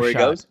I don't care where he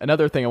goes.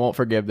 Another thing I won't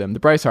forgive them, the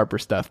Bryce Harper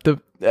stuff.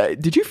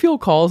 Did you feel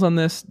calls on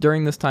this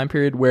during this time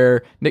period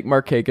where Nick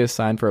Markakis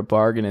signed for a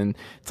bargain, and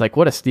it's like,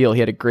 what a steal. He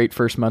had a great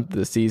first month of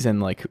the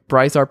season. Like,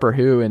 Bryce Harper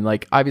who? And,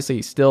 like, obviously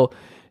he's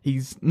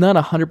not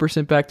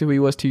 100% back to who he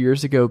was 2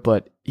 years ago,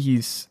 but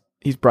he's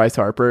Bryce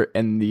Harper,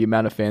 and the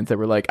amount of fans that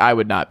were like, I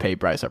would not pay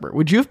Bryce Harper.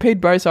 Would you have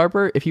paid Bryce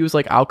Harper if he was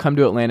like, I'll come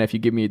to Atlanta if you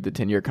give me the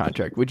 10-year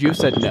contract? Would you have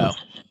said no?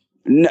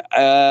 No,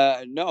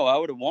 I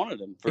would have wanted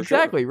him for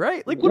exactly,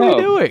 right? Like, what are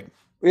you doing?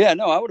 Yeah,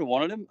 no, I would have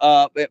wanted him.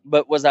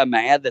 But was I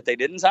mad that they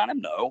didn't sign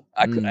him? No,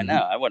 I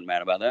wasn't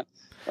mad about that.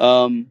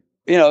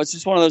 It's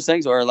just one of those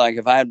things where, like,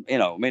 if I had,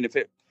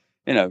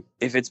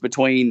 if it's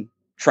between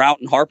Trout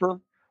and Harper,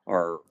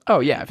 or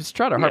if it's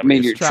Trout or Harper,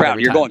 you're Trout.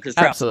 You're going because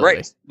Trout's the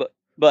greatest.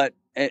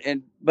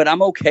 But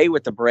I'm okay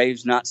with the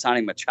Braves not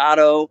signing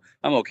Machado.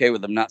 I'm okay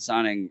with them not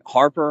signing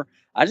Harper.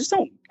 I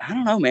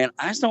don't know, man.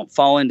 I just don't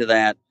fall into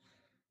that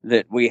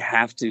we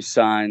have to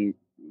sign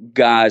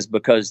guys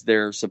because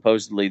they're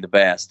supposedly the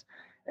best.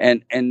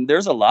 And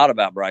there's a lot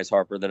about Bryce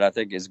Harper that I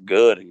think is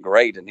good and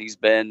great. And he's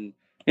been,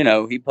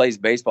 he plays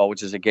baseball,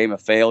 which is a game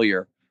of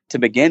failure to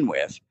begin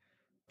with,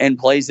 and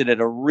plays it at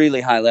a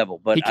really high level.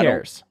 But he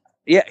cares.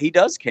 Yeah, he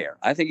does care.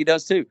 I think he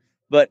does too.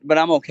 but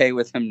I'm okay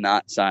with him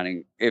not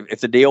signing.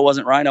 If the deal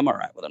wasn't right, I'm all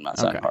right with him not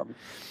signing Harvey.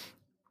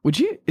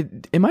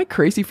 Am I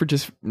crazy for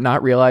just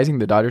not realizing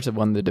the Dodgers have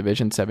won the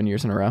division 7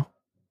 years in a row?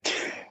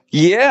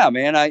 Yeah,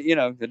 man.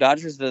 The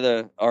Dodgers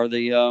are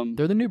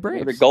they're the new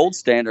Braves, the gold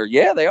standard.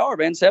 Yeah, they are,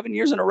 man. 7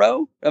 years in a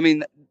row. I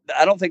mean,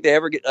 I don't think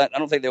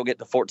they'll get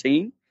to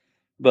 14.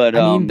 But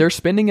I mean, they're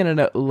spending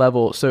at a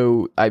level.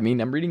 So I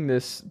mean, I'm reading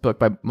this book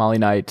by Molly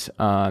Knight,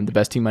 The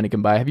Best Team Money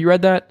Can Buy. Have you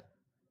read that?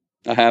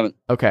 I haven't.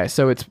 Okay,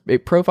 so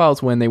it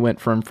profiles when they went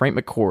from Frank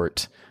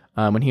McCourt,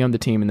 when he owned the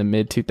team in the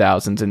mid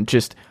 2000s, and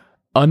just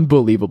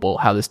unbelievable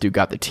how this dude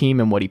got the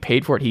team and what he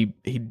paid for it. He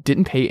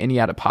didn't pay any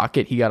out of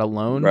pocket. He got a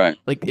loan. Right.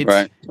 Like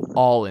it's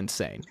all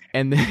insane.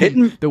 And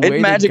then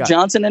isn't Magic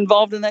Johnson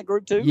involved in that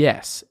group too?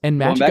 Yes. And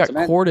Magic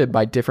got courted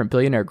by different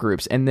billionaire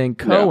groups. And then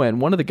Cohen,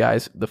 one of the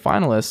guys, the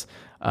finalists,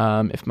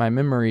 if my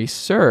memory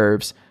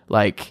serves,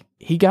 like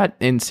he got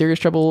in serious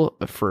trouble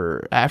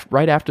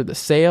right after the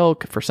sale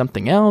for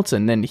something else,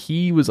 and then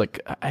he was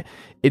like,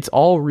 it's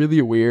all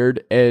really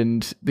weird.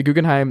 And the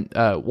Guggenheim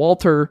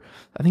Walter,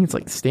 I think it's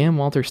like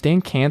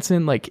Stan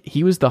Kasten, like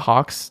he was the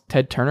Hawks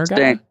Ted Turner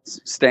guy.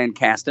 Stan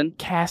Kasten,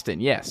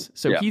 yes.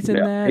 So he's in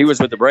that. He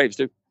was with the Braves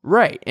too,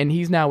 right? And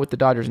he's now with the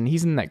Dodgers, and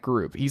he's in that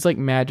group. He's like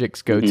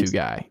Magic's go-to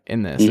guy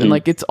in this, and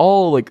like it's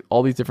all like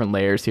all these different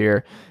layers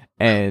here,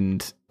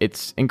 and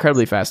it's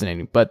incredibly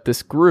fascinating. But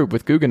this group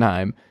with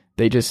Guggenheim,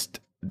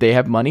 they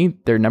have money.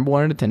 They're number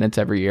one in attendance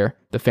every year.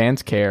 The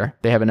fans care.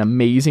 They have an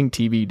amazing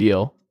TV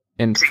deal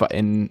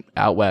in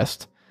out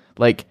west.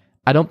 Like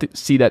I don't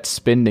see that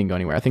spending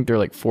going anywhere. I think they're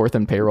like fourth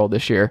in payroll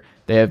this year.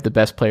 They have the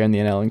best player in the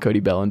NL in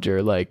Cody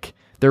Bellinger. Like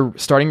their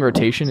starting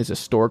rotation is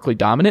historically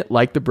dominant,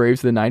 like the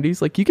Braves of the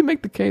 '90s. Like you can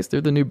make the case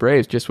they're the new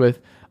Braves, just with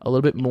a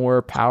little bit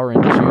more power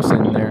and juice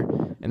in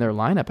their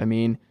lineup. I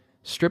mean,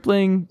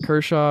 Stripling,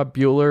 Kershaw,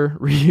 Buehler,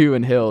 Ryu,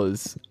 and Hill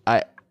is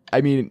I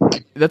mean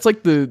that's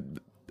like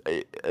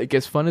like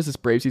as fun as this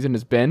Brave season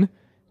has been,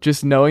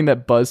 just knowing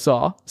that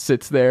Buzzsaw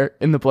sits there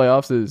in the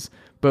playoffs is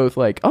both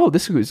like, oh,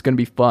 this is going to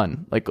be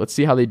fun. Like, let's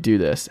see how they do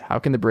this. How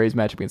can the Braves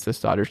match up against this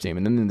Dodgers team?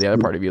 And then the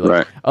other part of you,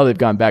 like, oh, they've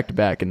gone back to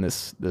back, and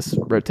this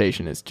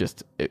rotation is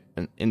just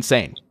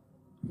insane.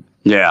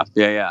 Yeah.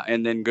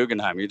 And then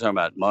Guggenheim, you're talking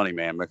about money,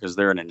 man, because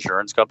they're an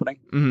insurance company.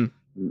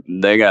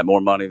 Mm-hmm. They got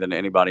more money than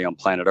anybody on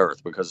planet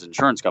Earth because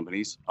insurance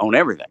companies own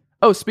everything.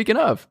 Oh, speaking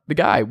of the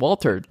guy,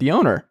 Walter, the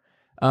owner.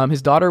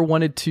 His daughter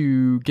wanted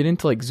to get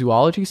into like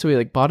zoology, so he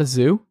like bought a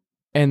zoo,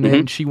 and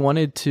then she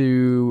wanted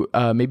to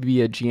maybe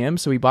be a GM,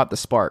 so he bought the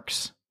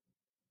Sparks.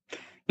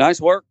 Nice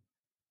work.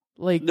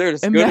 Like,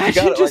 dude,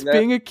 imagine just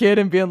being a kid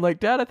and being like,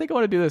 "Dad, I think I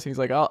want to do this." And he's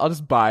like, "I'll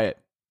just buy it."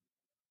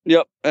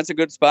 Yep, that's a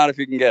good spot if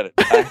you can get it.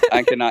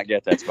 I cannot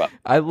get that spot.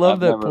 I love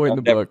that point in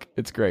the book.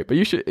 It's great, but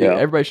you should. Yeah.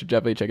 Everybody should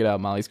definitely check it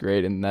out. Molly's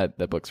great, and that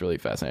book's really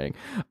fascinating.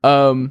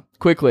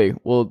 Quickly,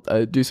 we'll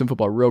do some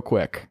football real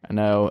quick. I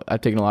know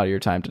I've taken a lot of your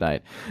time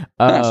tonight.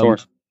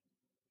 The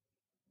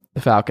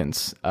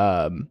Falcons.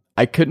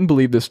 I couldn't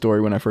believe this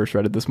story when I first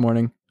read it this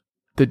morning.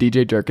 The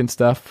DJ Durkin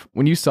stuff.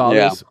 When you saw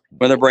this,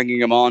 when they're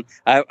bringing him on,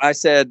 I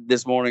said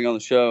this morning on the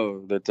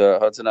show that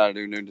Hudson and I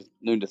do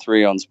noon to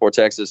 3 on Sports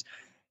Texas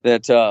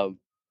that.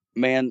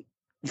 Man,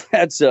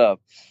 it's a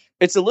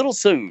little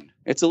soon.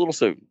 It's a little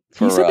soon.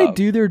 He said they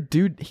do their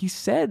due. He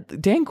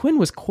said Dan Quinn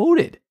was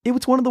quoted. It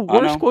was one of the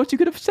worst quotes you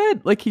could have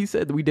said. Like he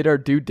said, we did our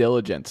due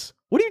diligence.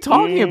 What are you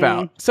talking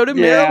about? So did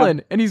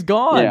Maryland, and he's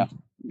gone.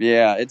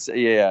 Yeah. It's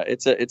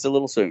a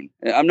little soon.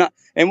 I'm not,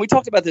 and we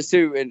talked about this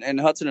too. And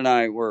Hudson and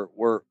I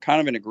were kind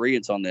of in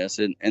agreement on this,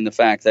 and the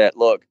fact that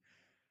look,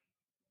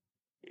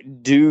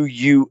 do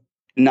you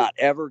not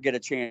ever get a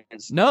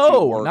chance?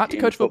 No, not to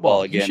coach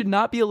football again. You should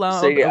not be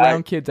allowed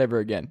around kids ever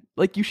again.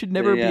 Like you should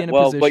never be in a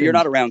position. But you're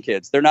not around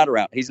kids. They're not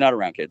around. He's not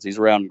around kids. He's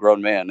around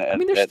grown men. I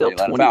mean, they're still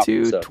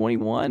 22,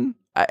 21.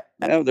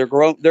 No, they're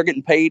grown. They're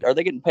getting paid. Are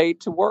they getting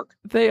paid to work?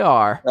 They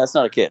are. That's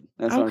not a kid.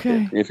 That's not a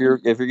kid. If you're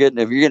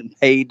getting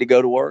paid to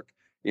go to work,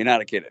 you're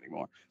not a kid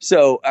anymore.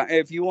 So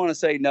if you want to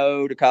say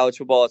no to college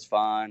football, it's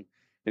fine.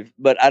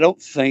 But I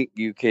don't think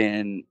you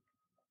can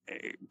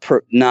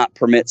not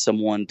permit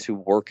someone to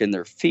work in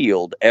their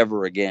field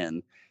ever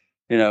again.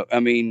 You know,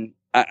 I mean,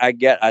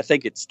 I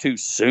think it's too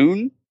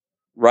soon.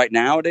 Right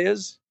now it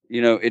is.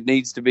 You know, it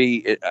needs to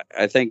be.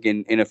 I think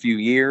in a few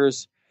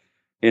years.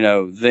 You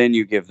know, then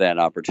you give that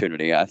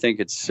opportunity. I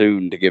think it's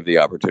soon to give the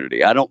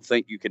opportunity. I don't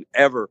think you can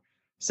ever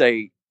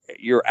say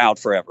you're out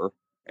forever.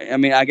 I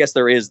mean, I guess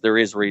there is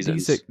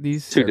reasons.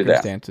 These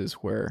circumstances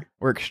were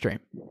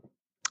extreme.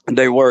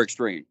 They were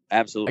extreme,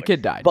 absolutely. A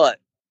kid died, but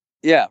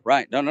yeah,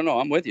 right. No,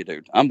 I'm with you,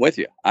 dude. I'm with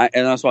you. And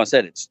that's why I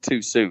said it's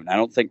too soon. I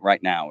don't think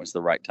right now is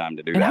the right time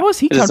to do that. And how is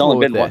he comfortable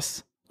with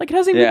this? Like, it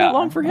hasn't even been that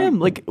long for him.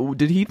 Like,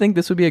 did he think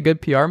this would be a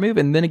good PR move?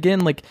 And then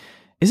again, like,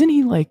 isn't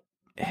he like?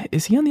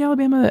 Is he on the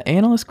Alabama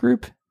analyst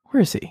group?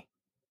 Where is he?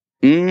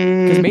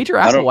 Because Major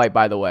Applewhite,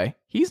 by the way,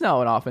 he's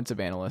now an offensive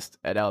analyst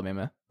at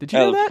Alabama. Did you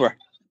know that?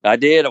 I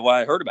did. Well,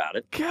 I heard about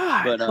it.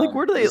 God, but, like,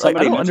 where do they? Like,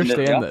 I don't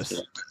understand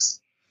this.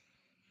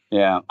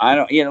 Yeah, I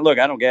don't. You know, look,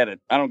 I don't get it.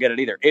 I don't get it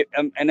either.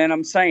 And then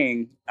I'm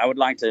saying I would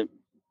like to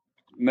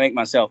make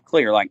myself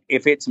clear. Like,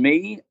 if it's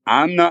me,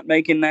 I'm not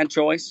making that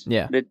choice.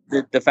 Yeah.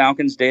 That the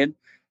Falcons did,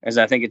 as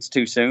I think it's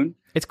too soon.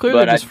 It's clear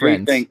they're just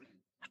friends.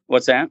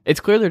 What's that? It's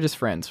clear they're just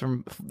friends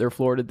from their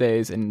Florida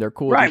days, and they're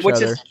cool with each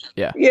other.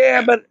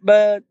 Yeah,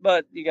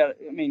 but you got.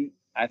 I mean,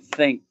 I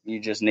think you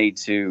just need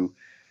to.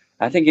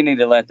 I think you need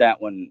to let that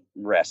one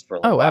rest for a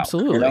little while.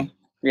 Absolutely. You know?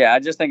 Yeah, I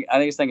just think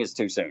it's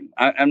too soon.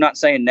 I'm not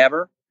saying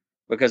never,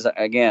 because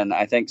again,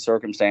 I think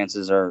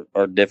circumstances are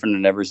different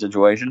in every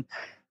situation.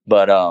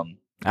 But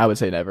I would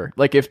say never.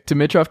 Like, if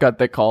Dimitrov got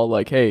that call,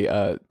 like,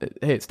 hey,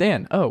 it's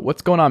Dan. Oh,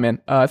 what's going on,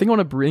 man? I think I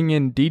want to bring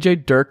in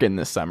DJ Durkin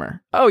this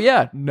summer. Oh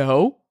yeah,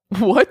 no,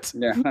 what?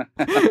 Yeah.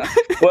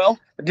 Well,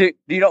 do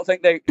you don't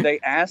think they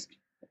asked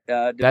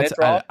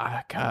Dimitrov?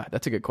 God,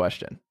 that's a good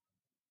question.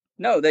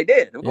 No, they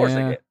did. Of course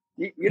they did.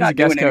 You're not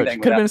doing anything.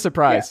 Could have been a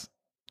surprise.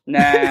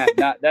 Yeah.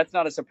 Nah, that's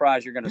not a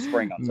surprise you're going to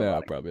spring on somebody.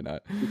 No, probably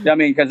not. I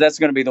mean, because that's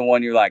going to be the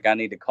one you're like, I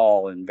need to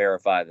call and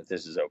verify that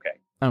this is okay.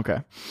 Okay.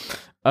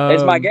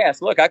 It's my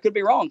guess. Look, I could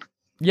be wrong.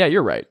 Yeah,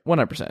 you're right.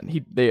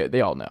 100%.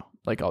 They all know.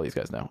 Like, all these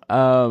guys know.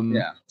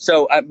 Yeah.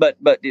 So, but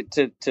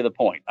to the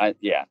point,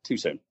 too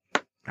soon.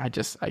 I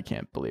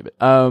can't believe it.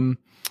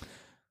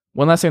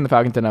 One last thing on the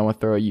Falcons, then I want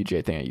to throw a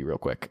UGA thing at you real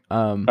quick.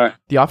 Right.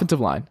 The offensive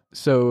line.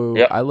 So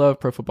yep. I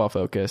love Pro Football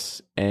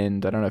Focus,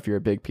 and I don't know if you're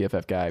a big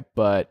PFF guy,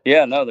 but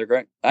yeah, no, they're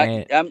great.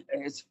 I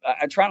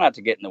try not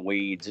to get in the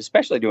weeds,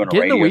 especially doing a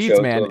radio show. Get in the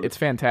weeds, man. It's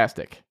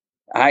fantastic.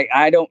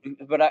 I don't,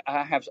 but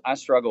I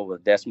struggle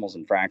with decimals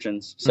and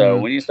fractions. So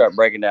when you start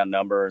breaking down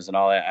numbers and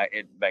all that,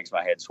 it makes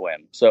my head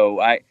swim. So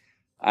I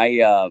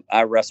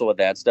wrestle with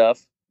that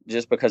stuff.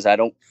 Just because I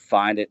don't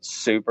find it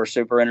super,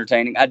 super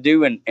entertaining. I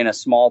do in a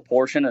small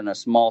portion, in a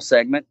small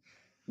segment,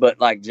 but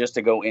like just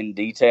to go in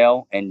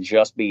detail and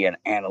just be in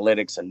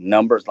analytics and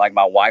numbers. Like,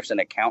 my wife's an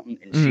accountant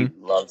and she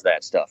loves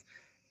that stuff.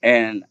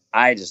 And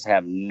I just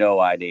have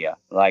no idea.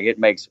 Like, it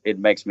makes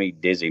me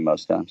dizzy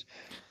most times.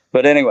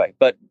 But anyway,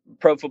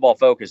 Pro Football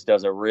Focus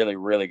does a really,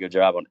 really good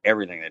job on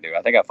everything they do.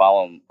 I think I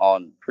follow them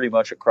on pretty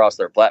much across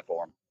their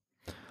platform.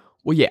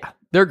 Well, yeah,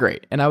 they're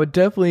great. And I would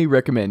definitely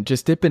recommend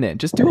just dipping in.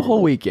 Just do a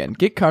whole weekend.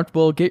 Get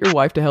comfortable. Get your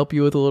wife to help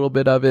you with a little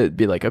bit of it.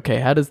 Be like, okay,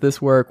 how does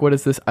this work? What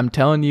is this? I'm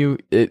telling you,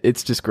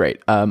 it's just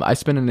great. I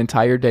spent an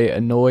entire day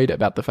annoyed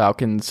about the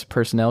Falcons'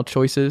 personnel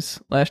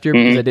choices last year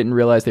because I didn't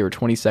realize they were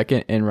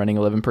 22nd in running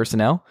 11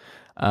 personnel,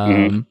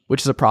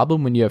 which is a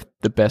problem when you have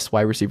the best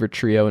wide receiver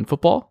trio in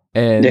football.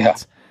 And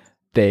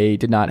they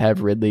did not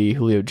have Ridley,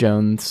 Julio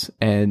Jones,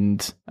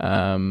 and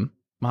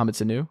Mohamed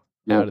Sanu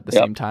out at the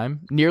same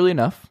time. Nearly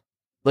enough.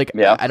 Like,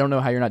 I don't know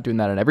how you're not doing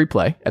that on every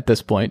play at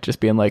this point, just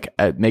being like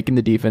making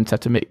the defense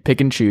have to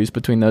pick and choose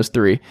between those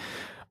three.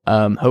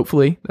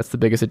 Hopefully that's the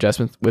biggest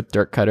adjustment with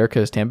Dirk Cutter,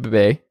 because Tampa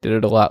Bay did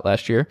it a lot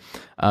last year.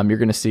 You're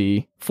going to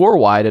see 4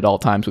 wide at all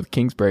times with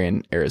Kingsbury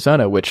in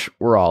Arizona, which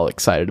we're all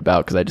excited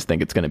about because I just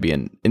think it's going to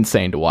be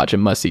insane to watch,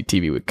 and must-see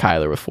TV with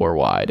Kyler with 4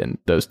 wide and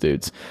those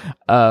dudes.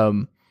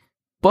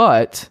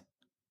 But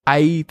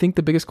I think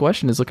the biggest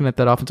question is looking at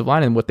that offensive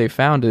line, and what they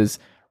found is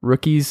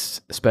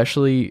rookies,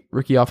 especially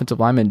rookie offensive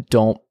linemen,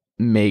 don't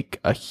make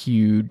a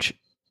huge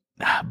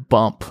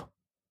bump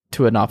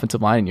to an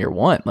offensive line in year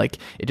one. Like,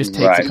 it just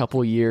takes a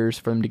couple years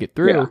for them to get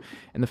through.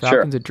 And the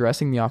Falcons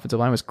addressing the offensive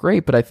line was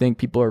great, but I think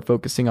people are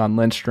focusing on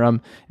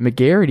Lindstrom and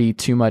McGarity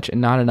too much and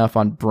not enough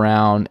on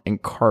Brown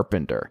and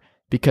Carpenter.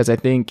 Because I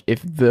think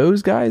if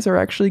those guys are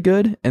actually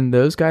good and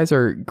those guys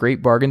are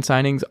great bargain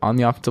signings on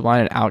the offensive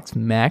line and Alex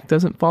Mack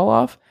doesn't fall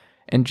off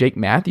and Jake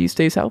Matthews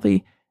stays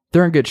healthy,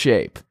 they're in good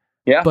shape.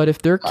 Yeah, but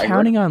if they're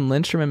counting on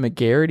Lindstrom and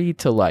McGarity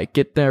to like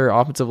get their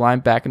offensive line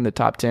back in the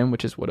top 10,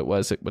 which is what it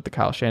was with the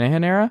Kyle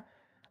Shanahan era,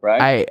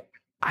 I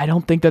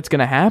don't think that's going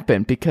to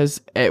happen,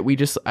 because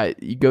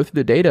you go through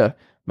the data,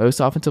 most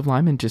offensive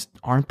linemen just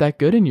aren't that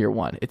good in year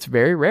one. It's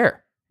very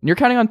rare. And you're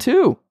counting on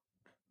 2.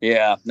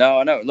 Yeah,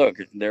 no. Look,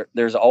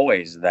 there's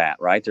always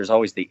that, right? There's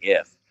always the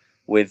if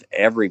with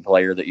every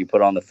player that you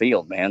put on the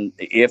field, man.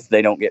 If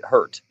they don't get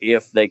hurt,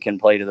 if they can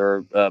play to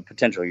their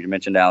potential. You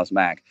mentioned Alex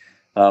Mack.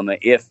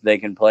 If they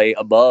can play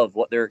above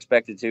what they're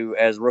expected to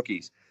as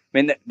rookies.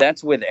 I mean,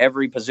 that's with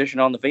every position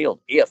on the field.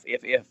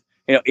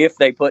 If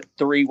they put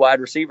 3 wide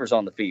receivers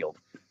on the field,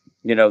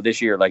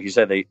 this year, like you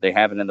said, they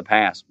haven't in the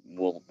past.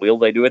 Will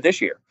they do it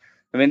this year?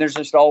 I mean, there's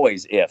just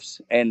always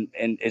ifs, and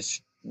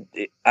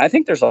I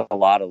think there's a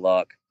lot of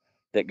luck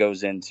that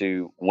goes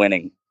into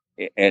winning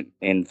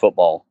in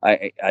football.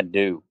 I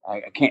do.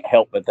 I can't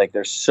help but think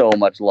there's so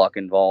much luck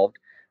involved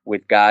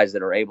with guys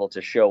that are able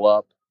to show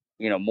up,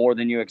 more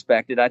than you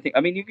expected.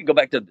 I mean, you could go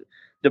back to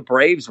the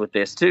Braves with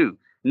this too.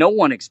 No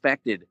one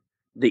expected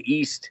the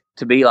East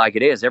to be like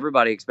it is.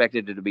 Everybody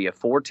expected it to be a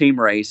 4-team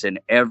race, and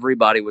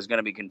everybody was going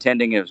to be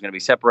contending. It was going to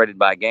be separated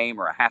by a game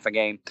or a half a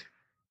game,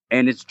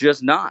 and it's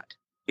just not.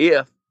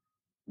 If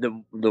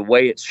the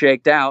way it's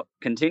shaked out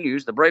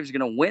continues, the Braves are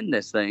going to win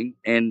this thing,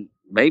 and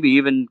maybe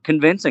even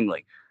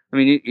convincingly. I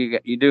mean,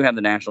 you do have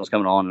the Nationals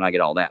coming on, and I get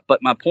all that.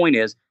 But my point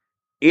is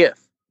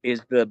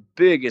the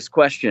biggest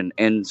question.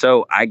 And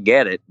so I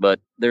get it, but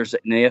there's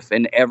an if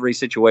in every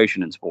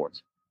situation in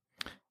sports.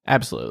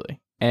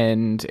 Absolutely.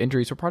 and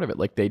injuries were part of it.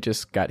 Like they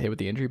just got hit with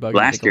the injury bug.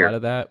 Last I think year. a lot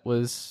of that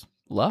was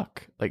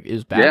luck. Like it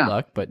was bad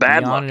luck, but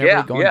Bad Dion luck, and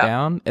everybody going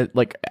down,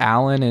 like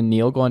Allen and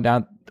Neal going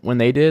down when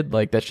they did,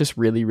 like that's just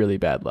really, really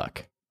bad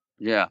luck.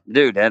 Yeah,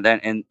 dude,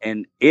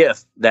 and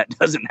if that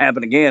doesn't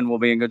happen again, we'll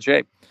be in good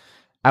shape.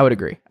 I would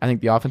agree. I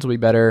think the offense will be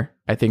better.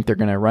 I think they're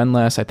going to run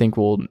less. I think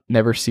we'll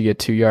never see a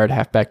 2-yard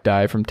halfback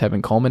dive from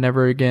Tevin Coleman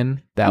ever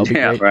again. That'll be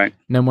great. Right.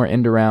 No more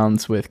end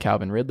arounds with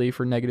Calvin Ridley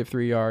for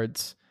 -3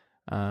 yards.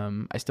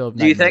 I still have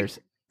Do you think?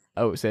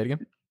 Oh, say it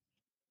again.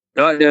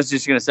 No, I was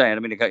just going to say, I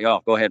didn't mean to cut you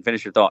off. Go ahead,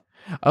 finish your thought.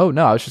 Oh,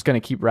 no, I was just going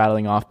to keep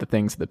rattling off the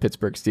things of the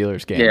Pittsburgh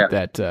Steelers game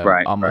that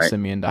almost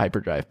sent me into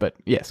hyperdrive. But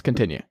yes,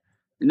 continue.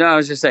 No, I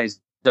was just saying,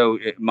 so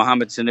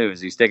Mohamed Sanu,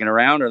 is he sticking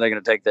around, or are they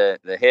going to take the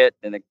hit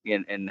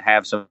and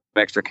have some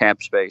extra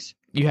cap space?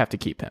 You have to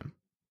keep him.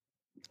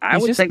 I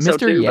would think so, Mr.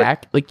 too.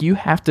 Yak, like you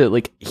have to,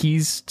 like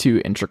he's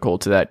too integral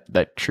to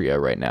that trio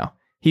right now.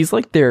 He's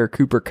like their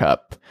Cooper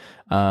Cup.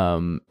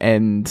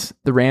 And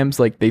the Rams,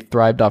 like they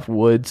thrived off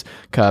Woods,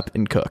 Cup,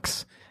 and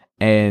Cooks.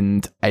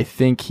 And I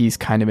think he's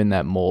kind of in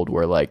that mold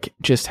where like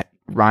just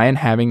Ryan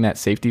having that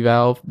safety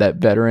valve, that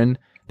veteran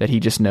that he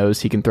just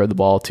knows he can throw the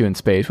ball to in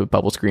space with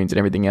bubble screens and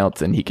everything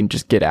else, and he can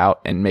just get out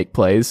and make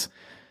plays.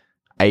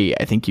 I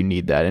think you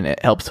need that, and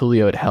it helps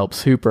Julio, it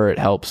helps Hooper, it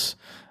helps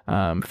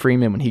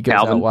Freeman when he goes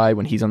out wide,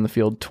 when he's on the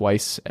field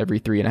twice every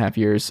 3.5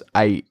 years.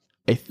 I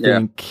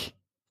think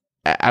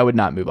I would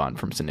not move on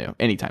from Sanu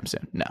anytime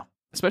soon. No,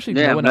 especially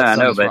no one else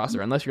on this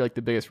roster, unless you're like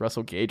the biggest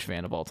Russell Gage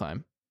fan of all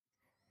time.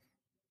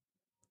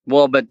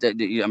 Well, but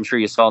I'm sure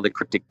you saw the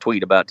cryptic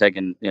tweet about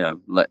taking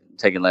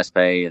less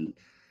pay, and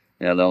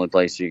the only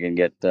place you can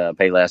get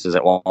pay less is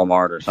at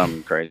Walmart or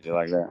something crazy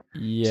like that.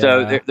 Yeah.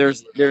 So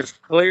there's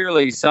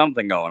clearly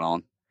something going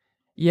on.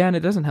 Yeah, and it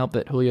doesn't help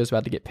that Julio's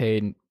about to get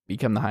paid and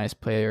become the highest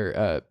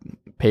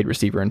paid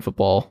receiver in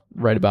football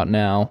right about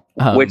now.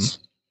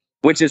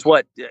 Which is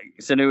what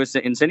Sanu is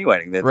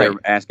insinuating, that they're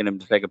asking him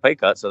to take a pay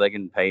cut so they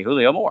can pay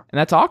Julio more. And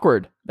that's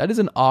awkward. That is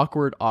an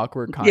awkward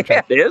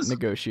contract it is.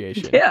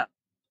 negotiation. Yeah,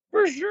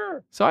 for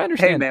sure. So I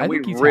understand. Hey, man, I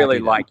we think really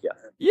like you.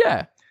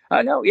 Yeah.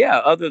 I know, yeah,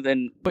 other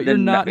than... But you're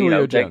not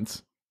Julio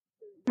Jones.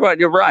 Right,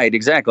 you're right,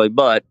 exactly.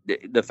 But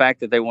the fact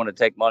that they want to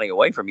take money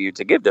away from you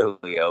to give to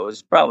Julio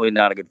is probably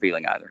not a good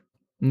feeling either.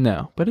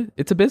 No, but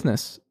it's a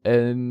business.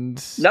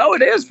 And no,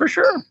 it is, for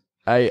sure.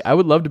 I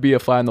would love to be a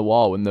fly on the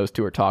wall when those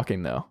two are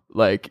talking, though.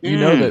 Like, you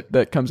know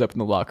that comes up in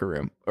the locker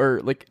room.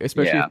 Or, like,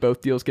 especially if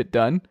both deals get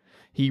done,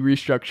 he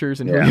restructures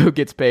and Julio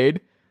gets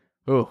paid.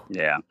 Oh.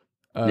 Yeah.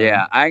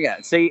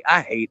 I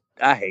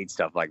hate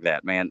stuff like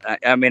that, man.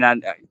 I mean,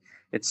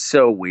 it's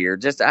so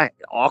weird. Just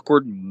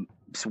awkward,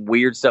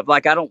 weird stuff.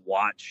 Like, I don't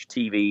watch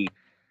TV.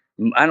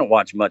 I don't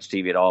watch much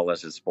TV at all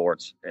unless it's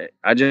sports.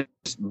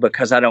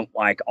 Because I don't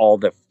like all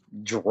the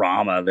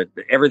drama, that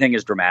everything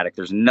is dramatic.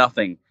 There's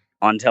nothing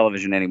on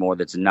television anymore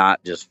that's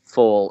not just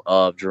full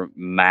of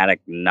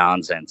dramatic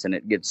nonsense. And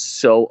it gets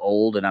so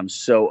old, and I'm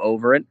so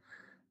over it.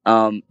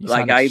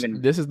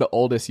 This is the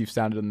oldest you've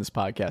sounded on this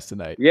podcast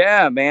tonight.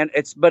 Yeah, man.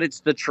 It's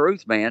the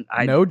truth, man.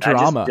 No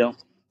drama.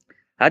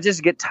 I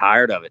just get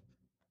tired of it.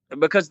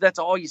 Because that's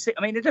all you see.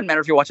 I mean, it doesn't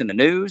matter if you're watching the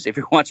news, if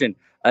you're watching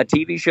a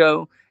TV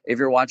show, if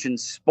you're watching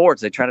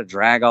sports. They try to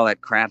drag all that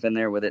crap in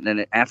there with it, and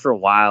then after a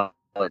while,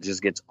 it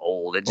just gets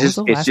old. What was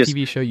the last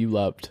TV show you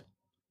loved?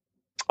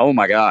 Oh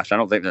my gosh, I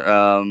don't think.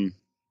 Oh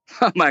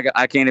my god,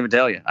 I can't even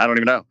tell you. I don't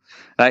even know.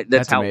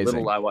 That's how amazing.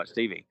 Little I watch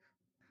TV.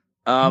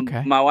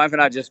 Okay. My wife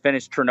and I just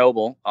finished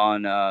Chernobyl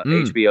on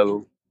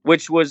HBO,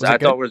 which I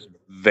thought was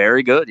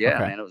very good. Yeah,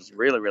 man, it was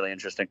really, really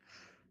interesting.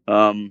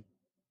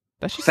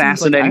 That's just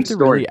fascinating. I have to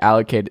really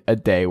allocate a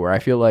day where I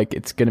feel like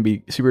it's going to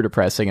be super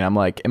depressing, and I'm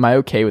like, am I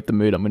okay with the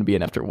mood I'm going to be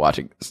in after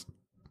watching this?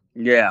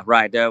 Yeah,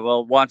 right.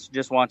 Well, watch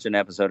an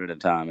episode at a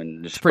time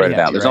and just spread it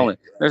out.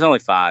 There's only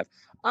 5.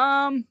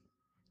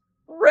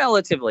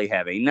 Relatively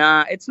heavy.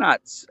 Nah, it's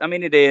not. I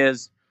mean, it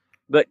is,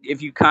 but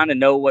if you kind of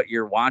know what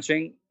you're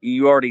watching,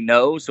 you already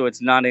know, so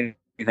it's not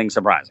anything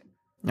surprising.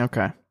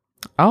 Okay.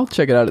 I'll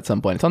check it out at some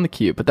point. It's on the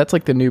queue, but that's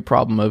like the new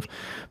problem of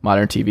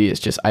modern TV is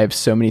just I have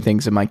so many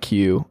things in my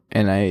queue,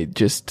 and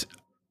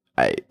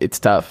it's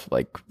tough,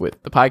 like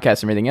with the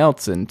podcast and everything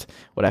else, and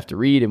what I have to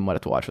read and what I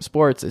have to watch with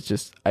sports. It's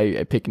just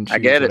I pick and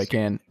choose what I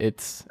can.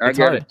 It's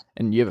hard,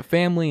 and you have a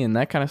family and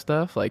that kind of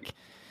stuff. Like,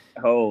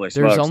 holy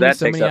there's smokes, only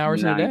so many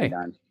hours in a day.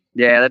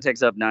 Yeah, that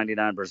takes up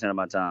 99% of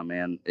my time,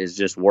 man. Is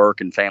just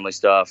work and family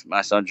stuff.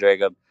 My son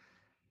Jacob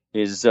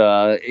is,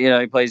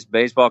 he plays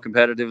baseball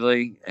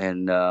competitively,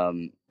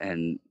 and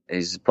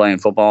he's playing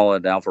football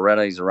at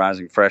Alpharetta. He's a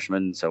rising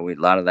freshman, so a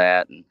lot of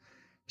that. And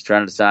he's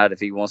trying to decide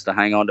if he wants to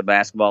hang on to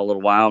basketball a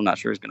little while. I'm not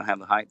sure he's going to have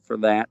the height for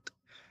that.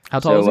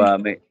 How tall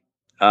is he?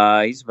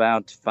 He's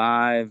about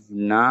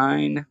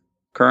 5'9"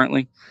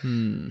 currently.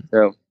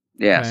 So,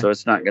 yeah, okay. So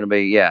it's not going to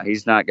be,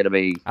 he's not going to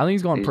be. I think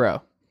he's going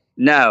pro.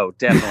 No,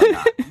 definitely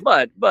not.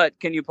 But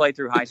can you play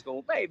through high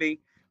school? Maybe.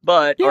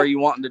 But are you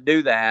wanting to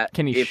do that?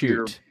 Can he shoot?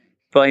 You're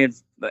playing,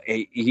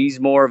 he's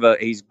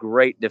he's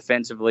great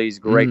defensively. He's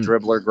a great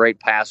dribbler, great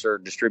passer,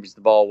 distributes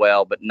the ball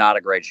well, but not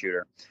a great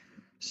shooter.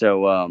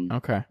 So,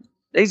 okay.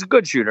 he's a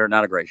good shooter,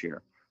 not a great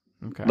shooter.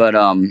 Okay.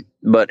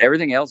 But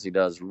everything else he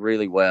does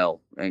really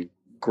well, and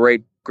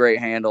great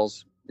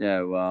handles,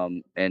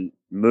 and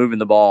moving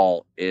the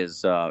ball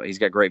is he's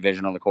got great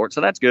vision on the court,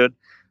 so that's good.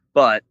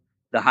 But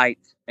the height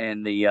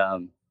and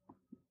the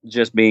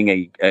just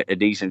being a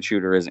decent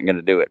shooter isn't going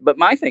to do it. But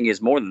my thing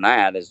is more than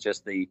that is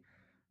just the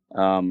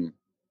thing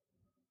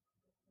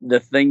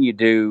you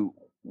do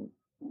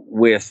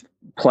with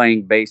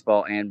playing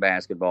baseball and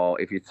basketball.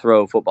 If you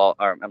throw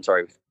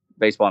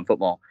baseball and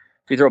football.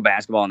 If you throw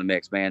basketball in the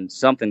mix, man,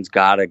 something's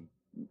got to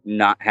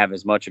not have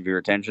as much of your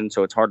attention.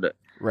 So it's hard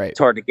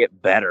to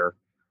get better,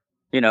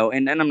 and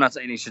I'm not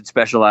saying he should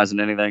specialize in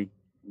anything,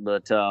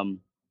 but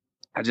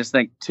I just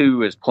think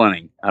 2 is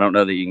plenty. I don't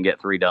know that you can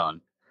get 3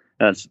 done.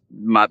 That's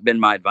been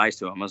my advice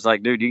to him. I was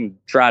like, dude, you can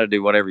try to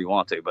do whatever you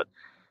want to, but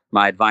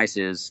my advice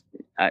is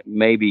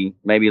maybe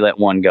let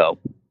 1 go.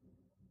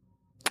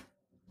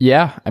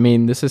 Yeah, I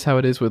mean, this is how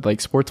it is with like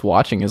sports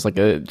watching as like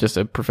just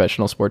a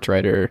professional sports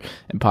writer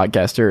and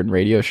podcaster and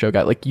radio show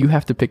guy. Like you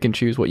have to pick and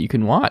choose what you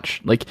can watch.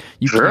 Like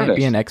you can't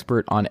be an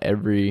expert on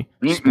every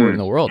sport in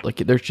the world. Like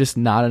there's just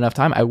not enough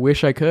time. I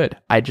wish I could.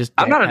 I'm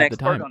not an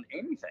expert on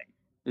anything.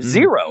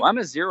 Zero. I'm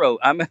a zero.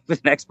 I'm an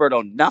expert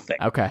on nothing.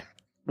 Okay.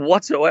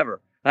 Whatsoever.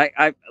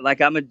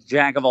 I'm a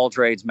jack of all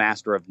trades,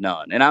 master of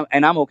none,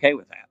 and I'm okay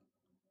with that.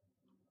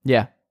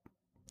 Yeah.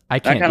 I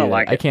can't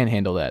I can't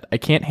handle that. I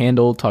can't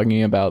handle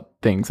talking about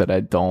things that I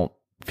don't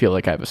feel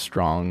like I have a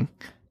strong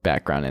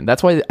background in.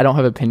 That's why I don't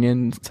have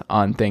opinions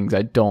on things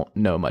I don't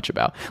know much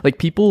about. Like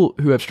people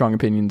who have strong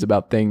opinions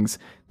about things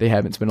they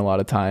haven't spent a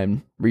lot of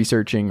time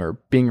researching or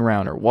being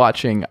around or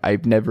watching,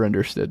 I've never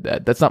understood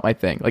that. That's not my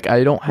thing. Like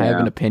I don't have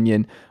an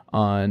opinion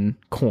on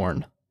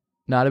corn.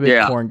 Not a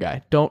big corn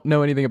guy. Don't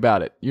know anything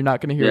about it. You're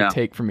not going to hear a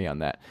take from me on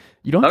that.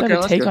 You don't have to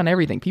have a take on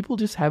everything. People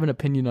just have an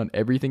opinion on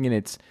everything, and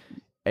it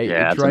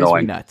drives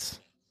me nuts.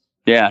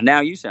 Yeah,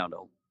 now you sound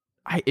old.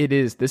 It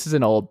is. This is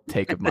an old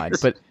take of mine,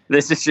 but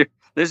this is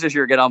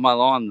your get off my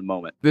lawn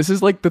moment. This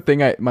is like the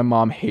thing my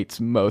mom hates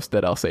most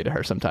that I'll say to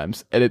her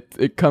sometimes, and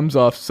it comes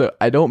off so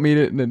I don't mean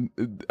it,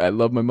 and I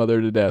love my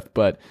mother to death,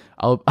 but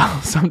I'll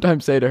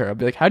sometimes say to her, I'll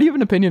be like, "How do you have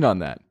an opinion on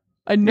that?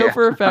 I know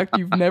for a fact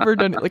you've never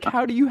done it. Like,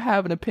 how do you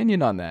have an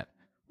opinion on that?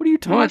 What are you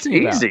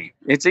talking about?"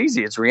 It's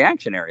easy. It's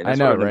reactionary. That's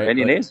what an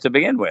opinion is to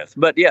begin with.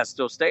 But yes,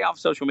 so stay off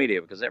social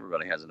media because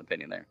everybody has an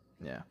opinion there.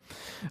 Yeah.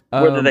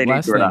 Whether they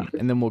last need to or thing, not.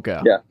 And then we'll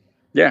go.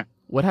 Yeah.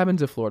 What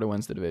happens if Florida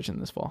wins the division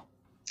this fall?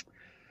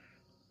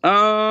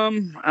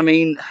 I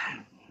mean,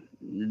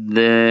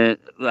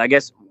 I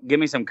guess give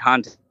me some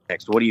context.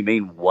 What do you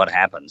mean? What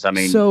happens? I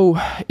mean, so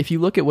if you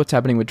look at what's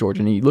happening with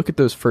Georgia, and you look at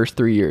those first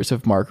 3 years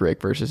of Mark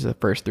Richt versus the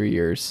first 3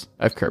 years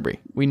of Kirby,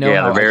 we know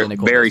how they're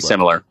very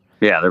similar.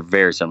 Yeah, they're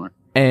very similar.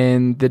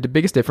 And the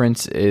biggest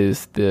difference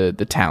is the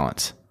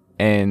talent.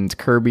 And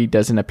Kirby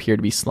doesn't appear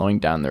to be slowing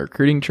down the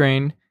recruiting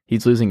train.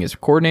 He's losing his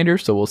coordinator,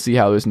 so we'll see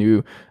how his new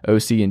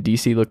OC and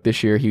DC look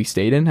this year. He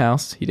stayed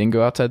in-house. He didn't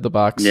go outside the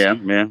box. Yeah.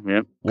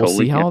 We'll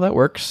see how all that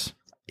works.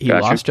 He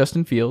lost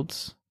Justin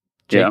Fields.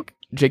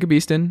 Jacob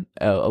Easton,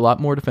 a lot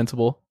more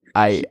defensible.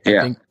 I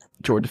think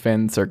Georgia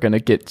fans are going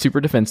to get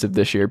super defensive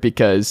this year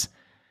because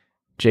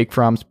Jake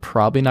Fromm's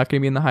probably not going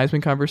to be in the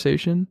Heisman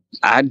conversation.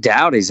 I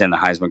doubt he's in the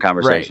Heisman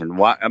conversation. Right.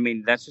 Why? I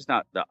mean, that's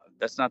not the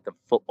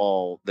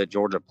football that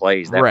Georgia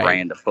plays. That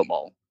brand of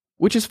football,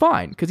 which is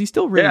fine because he's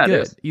still really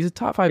good. He's a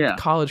top 5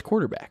 college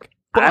quarterback.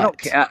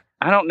 But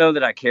I don't know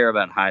that I care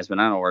about Heisman.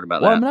 I don't worry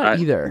about that. I'm not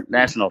either.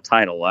 National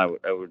title,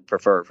 I would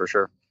prefer for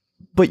sure.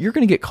 But you're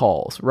going to get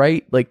calls,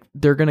 right? Like,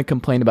 they're going to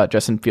complain about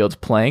Justin Fields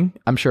playing.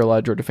 I'm sure a lot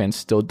of Georgia fans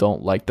still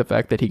don't like the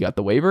fact that he got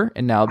the waiver,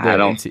 and now I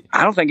don't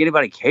think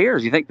anybody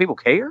cares. You think people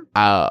care?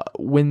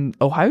 When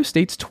Ohio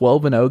State's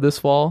 12-0 this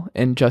fall,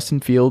 and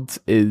Justin Fields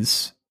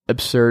is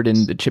absurd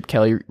in the Chip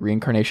Kelly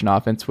reincarnation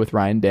offense with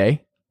Ryan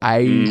Day,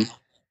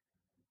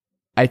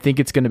 I think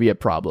it's going to be a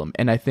problem.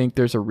 And I think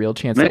there's a real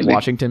chance that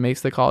Washington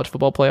makes the college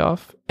football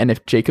playoff. And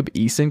if Jacob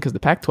Eason, because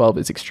the Pac-12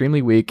 is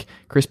extremely weak,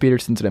 Chris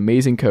Peterson's an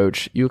amazing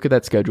coach. You look at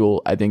that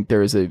schedule, I think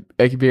there is a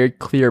very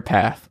clear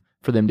path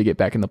for them to get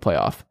back in the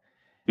playoff.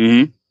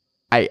 Mm-hmm.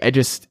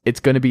 It's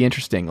going to be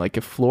interesting. Like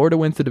if Florida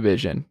wins the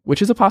division,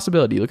 which is a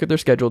possibility, look at their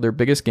schedule. Their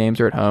biggest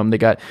games are at home. They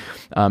got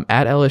at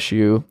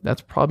LSU.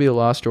 That's probably a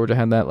loss. Georgia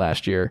had that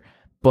last year.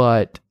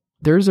 But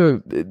there's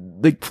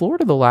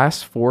Florida, the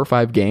last 4 or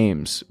 5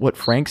 games, what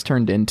Frank's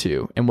turned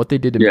into and what they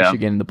did to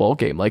Michigan in the bowl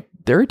game, like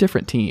they're a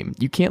different team.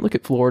 You can't look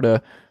at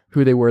Florida,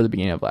 who they were at the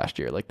beginning of last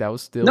year. Like that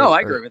was still. No,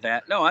 I agree with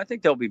that. No, I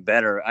think they'll be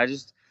better.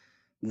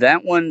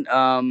 That one,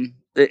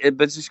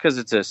 but just because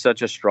it's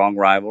such a strong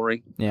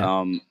rivalry. Yeah.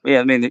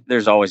 I mean,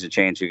 there's always a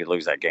chance you could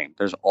lose that game.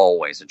 There's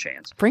always a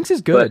chance. Frank's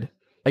is good.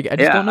 I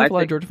just don't know if a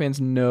lot of Georgia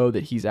fans know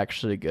that he's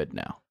actually good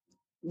now.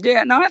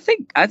 Yeah, no, I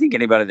think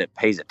anybody that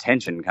pays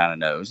attention kind of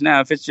knows. Now,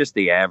 if it's just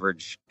the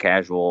average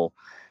casual,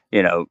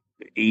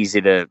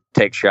 easy to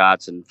take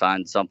shots and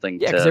find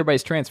something. Yeah, because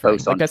everybody's transferring.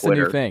 Like that's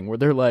Twitter. The new thing where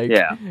they're like,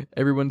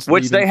 everyone's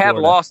which they have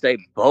Florida. lost a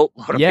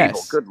boatload of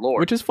people. Good Lord,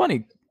 which is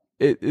funny.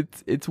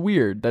 It's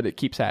weird that it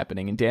keeps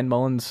happening. And Dan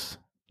Mullen's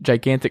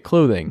gigantic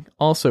clothing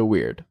also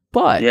weird.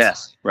 But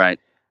yes, right.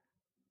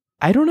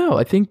 I don't know.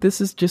 I think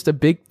this is just a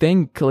big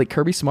thing. Like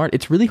Kirby Smart,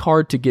 it's really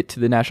hard to get to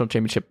the national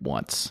championship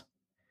once.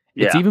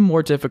 It's even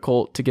more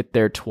difficult to get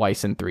there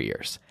twice in 3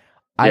 years.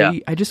 Yeah.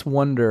 I just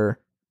wonder,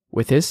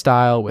 with his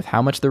style, with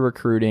how much they're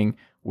recruiting,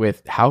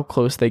 with how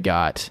close they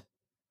got,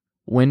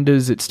 when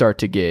does it start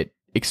to get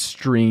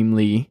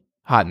extremely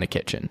hot in the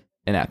kitchen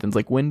in Athens?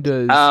 Like, when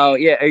does... Oh,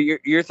 yeah.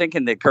 You're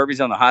thinking that Kirby's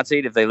on the hot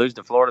seat if they lose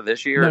to Florida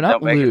this year? No,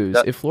 not lose.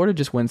 If Florida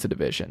just wins the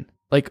division.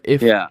 Like,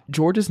 if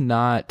Georgia's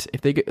not...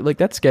 If they get... Like,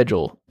 that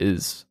schedule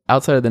is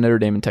outside of the Notre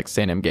Dame and Texas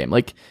A&M game.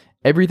 Like,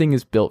 everything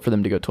is built for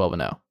them to go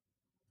 12-0.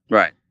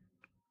 Right.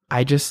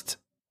 I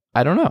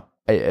don't know.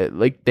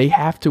 Like, they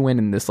have to win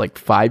in this, like,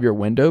 5-year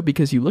window,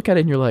 because you look at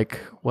it and you're like,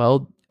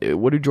 well,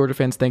 what do Georgia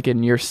fans think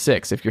in year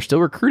 6? If you're still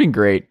recruiting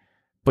great,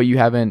 but you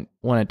haven't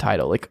won a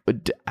title, like,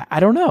 I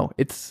don't know.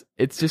 It's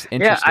just interesting.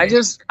 Yeah,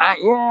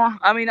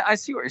 I mean, I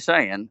see what you're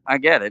saying. I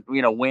get it.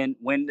 You know,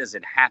 when does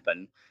it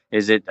happen?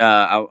 Is it?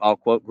 I'll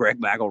quote Greg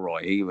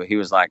McElroy. He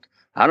was like,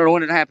 I don't know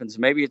when it happens.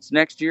 Maybe it's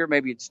next year.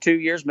 Maybe it's 2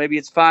 years. Maybe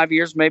it's 5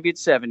 years. Maybe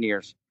it's 7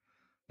 years.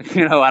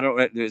 You know, I don't.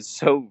 It's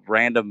so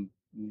random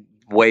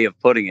way of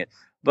putting it.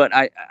 But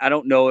I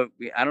don't know.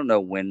 I don't know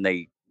when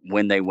they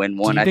win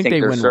one. Do you think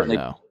they win certainly.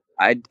 One,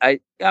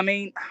 I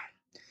mean,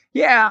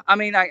 yeah. I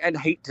mean, I'd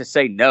hate to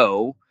say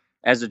no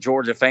as a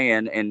Georgia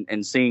fan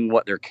and seeing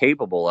what they're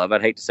capable of.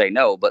 I'd hate to say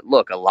no, but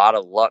look, a lot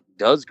of luck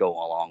does go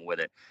along with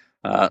it.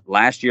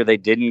 Last year they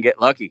didn't get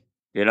lucky.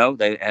 You know,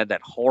 they had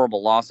that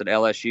horrible loss at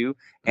LSU,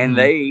 and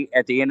they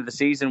at the end of the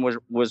season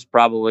was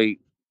probably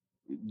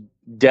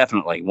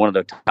definitely one of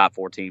the top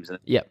 4 teams in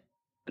the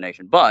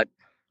nation. But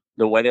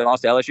the way they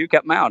lost to LSU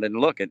kept them out. And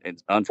look,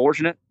 it's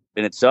unfortunate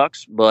and it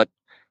sucks, but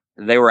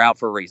they were out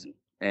for a reason.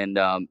 And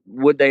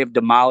would they have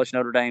demolished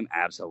Notre Dame?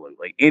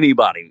 Absolutely.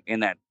 Anybody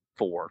in that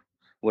 4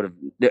 would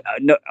have.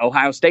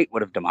 Ohio State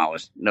would have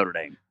demolished Notre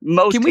Dame.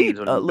 Most teams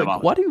would have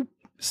demolished.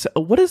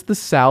 What is the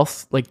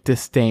South's like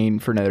disdain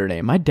for Notre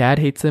Dame? My dad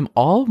hates them.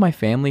 All of my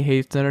family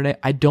hates Notre Dame.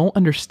 I don't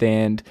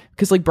understand,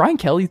 because like Brian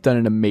Kelly's done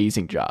an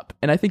amazing job,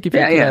 and I think if you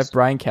could have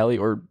Brian Kelly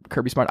or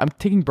Kirby Smart, I'm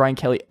taking Brian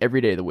Kelly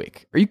every day of the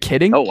week. Are you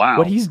kidding? Oh wow,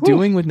 what he's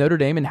doing with Notre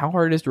Dame and how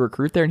hard it is to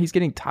recruit there, and he's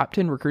getting top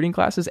 10 recruiting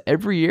classes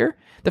every year.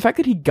 The fact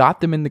that he got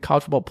them in the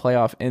college football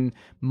playoff in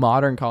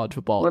modern college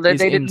football is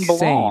didn't insane.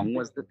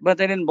 Belong, but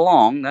they didn't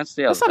belong. That's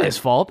the other. That's not his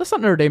fault. That's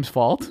not Notre Dame's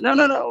fault.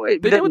 No. They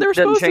did what they were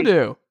supposed to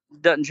do.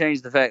 Doesn't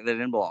change the fact that it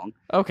didn't belong.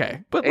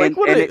 Okay, but like,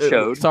 what it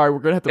showed. Sorry, we're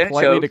gonna have to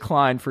politely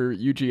decline for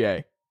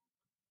UGA.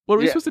 What are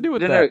we supposed to do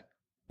with that?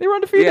 They were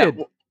undefeated.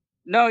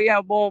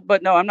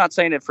 But no, I'm not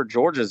saying it for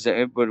Georgia's.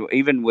 But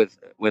even with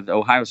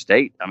Ohio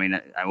State, I mean,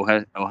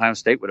 Ohio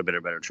State would have been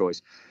a better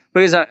choice,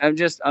 because I'm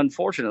just,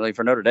 unfortunately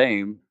for Notre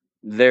Dame,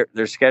 their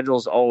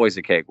schedule's always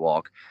a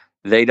cakewalk.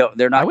 They're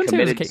not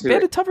committed to. They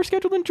had a tougher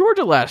schedule than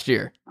Georgia last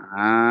year.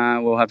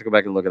 We'll have to go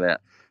back and look at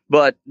that.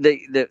 But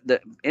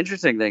the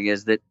interesting thing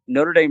is that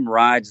Notre Dame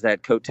rides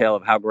that coattail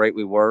of how great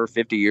we were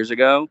 50 years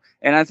ago,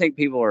 and I think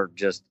people are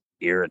just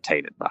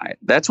irritated by it.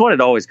 That's what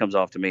it always comes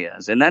off to me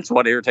as, and that's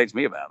what irritates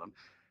me about them.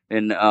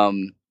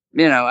 And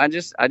you know, I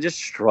just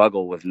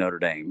struggle with Notre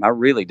Dame. I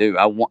really do.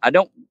 I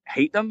don't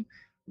hate them,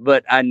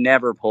 but I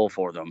never pull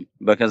for them,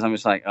 because I'm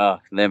just like,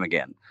 them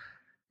again.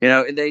 You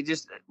know, they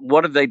just,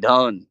 what have they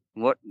done?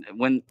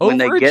 When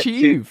they get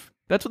to.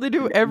 That's what they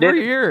do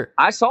every year.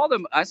 I saw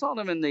them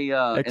in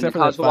the except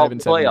college for that football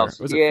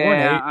playoffs. Was it 4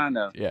 and 8? I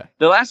know. Yeah.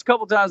 The last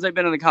couple times they've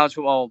been in the college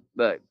football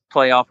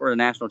playoff or the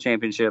national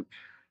championship,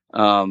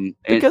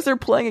 because they're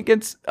playing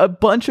against a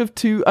bunch of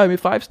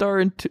 5-star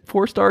and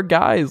 4-star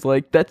guys.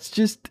 Like, that's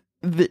just.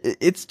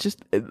 It's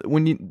just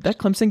when that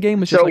Clemson game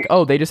was just like,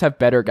 oh, they just have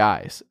better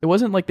guys. It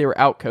wasn't like they were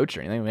out coached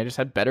or anything. They just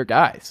had better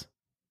guys.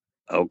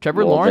 Oh,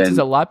 Trevor Lawrence is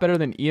a lot better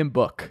than Ian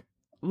Book.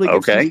 Like,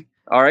 okay.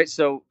 All right,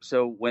 so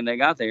when they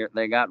got there,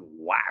 they got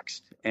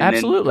waxed. And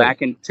absolutely. Then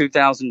back in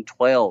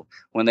 2012,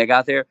 when they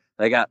got there,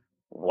 they got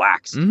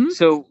waxed. Mm-hmm.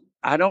 So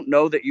I don't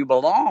know that you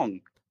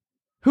belong.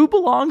 Who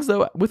belongs,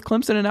 though, with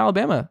Clemson and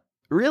Alabama?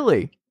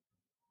 Really?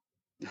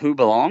 Who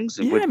belongs?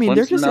 Yeah, with I mean, Clemson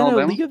they're just in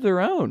Alabama? a league of their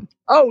own.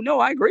 Oh,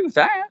 no, I agree with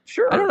that.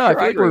 Sure. I don't know. I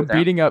feel like we're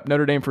beating up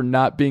Notre Dame for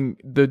not being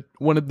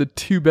one of the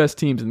 2 best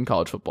teams in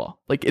college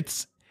football. Like,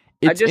 it's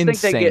I just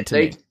insane think to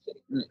me.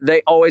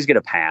 They always get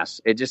a pass.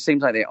 It just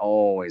seems like they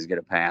always get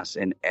a pass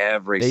in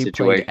every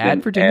situation.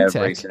 At Virginia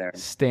Tech, scenario.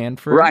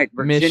 Stanford, right?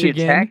 Michigan,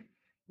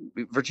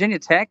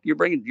 Tech. You're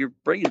bringing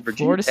Virginia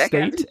Florida Tech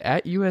State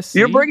at USC.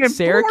 You're bringing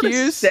Syracuse.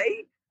 Florida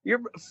State.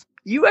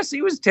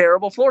 USC was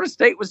terrible. Florida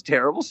State was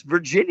terrible.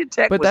 Virginia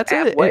Tech, but was that's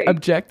halfway.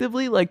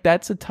 Objectively, like,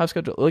 that's a tough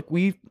schedule. Like,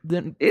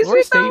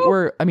 Florida State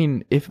were. I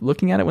mean, if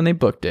looking at it when they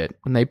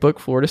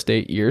booked Florida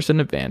State years in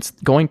advance,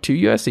 going to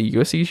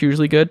USC is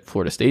usually good.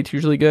 Florida State's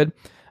usually good.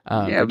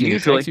 Virginia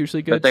Tech's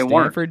usually good.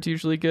 Stanford's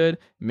usually good.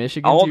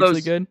 Michigan's usually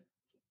good.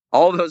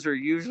 All those are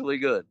usually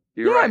good.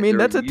 You're right. I mean,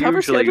 that's a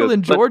tougher schedule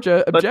than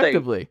Georgia,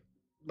 objectively.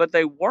 But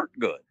they weren't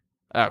good.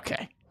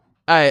 Okay.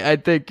 I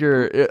think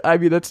I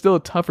mean, that's still a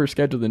tougher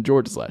schedule than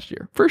Georgia's last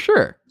year, for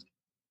sure.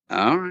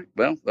 All right.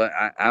 Well,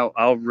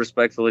 I'll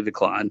respectfully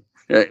decline.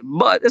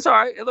 But it's all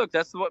right. Look,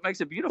 that's what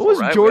makes it beautiful, What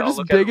was right? Georgia's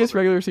biggest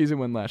regular season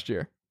win last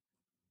year?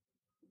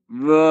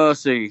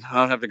 See,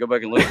 I'll have to go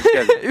back and look at the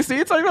schedule. You see,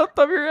 it's like off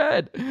the top of your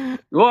head.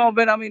 Well,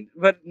 but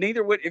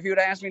neither would, if you would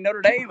asked me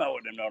Notre Dame, I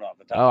wouldn't have known off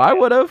the top. Oh, I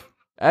would have.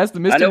 As the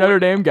Mr. Notre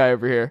Dame guy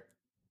over here.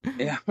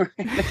 Yeah.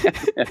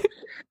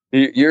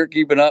 You're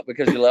keeping up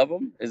because you love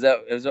them? Is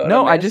that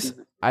No,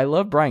 I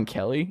love Brian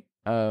Kelly.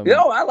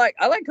 I like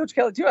Coach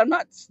Kelly too. I'm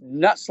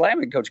not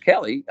slamming Coach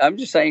Kelly. I'm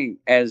just saying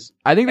I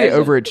think they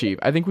overachieve.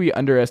 I think we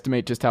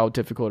underestimate just how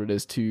difficult it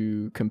is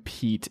to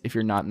compete if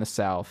you're not in the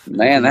South.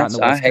 Man,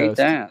 I hate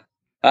that.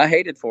 I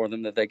hate it for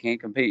them that they can't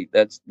compete.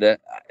 That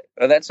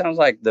sounds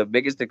like the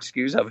biggest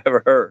excuse I've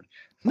ever heard.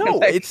 No,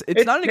 like, it's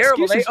not an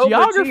excuse. It's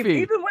geography.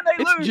 Even when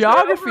they lose,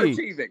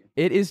 geography.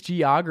 It is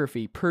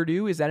geography.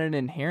 Purdue is at an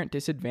inherent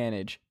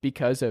disadvantage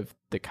because of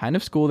the kind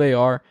of school they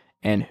are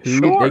and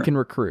who they can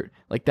recruit.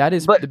 Like that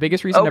is the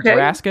biggest reason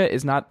Nebraska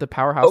is not the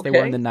powerhouse they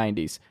were in the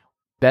 90s.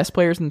 Best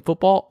players in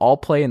football all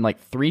play in like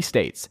 3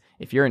 states.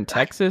 If you're in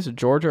Texas,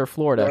 Georgia, or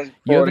Florida,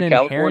 you have an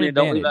inherent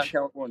advantage.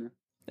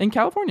 In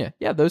California,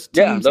 yeah, those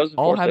teams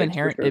all have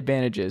inherent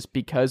advantages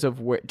because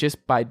of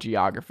just by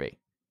geography.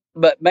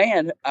 But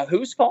man,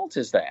 whose fault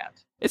is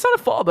that? It's not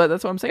a fault, but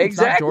that's what I'm saying.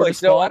 Exactly. It's not Georgia's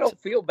so fault. I don't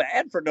feel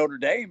bad for Notre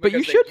Dame. But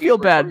you should feel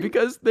bad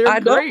because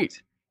they're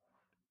great.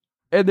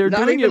 And they're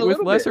doing it with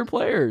lesser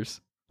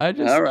players.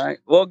 All right.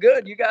 Well,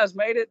 good. You guys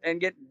made it and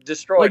get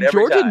destroyed. Like every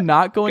Georgia time.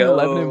 not going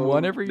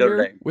 11-1 every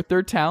year with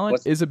their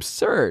talent is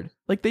absurd.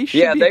 Like they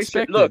should be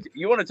expected. Look,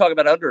 you want to talk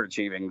about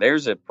underachieving?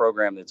 There's a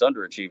program that's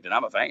underachieved, and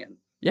I'm a fan.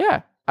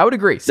 Yeah, I would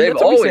agree. See, they've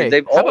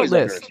always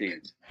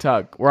underachieved.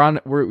 Tug,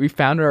 we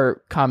found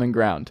our common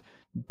ground.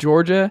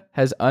 Georgia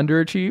has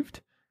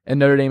underachieved, and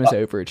Notre Dame has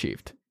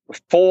overachieved.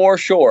 For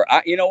sure.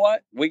 You know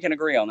what? We can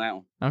agree on that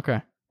one.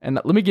 Okay. And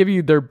let me give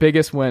you their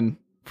biggest win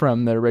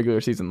from their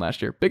regular season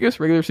last year. Biggest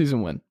regular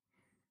season win.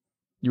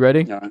 You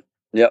ready?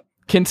 Yep.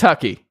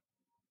 Kentucky.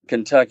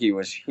 Kentucky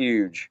was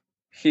huge.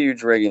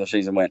 Huge regular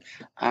season win.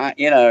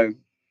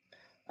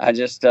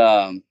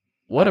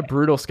 What a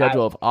brutal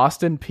schedule of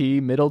Austin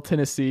P, Middle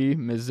Tennessee,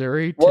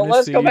 Missouri,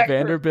 Tennessee,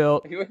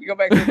 Vanderbilt, we can go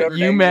back to Notre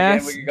Dame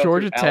UMass, again. We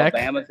Georgia Tech,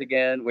 Alabama's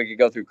again. We could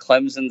go through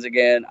Clemson's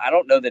again. I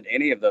don't know that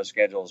any of those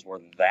schedules were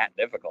that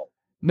difficult.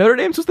 Notre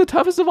Dame's was the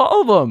toughest of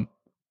all of them.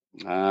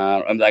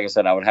 Like I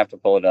said, I would have to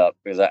pull it up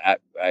because I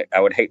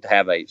would hate to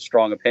have a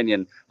strong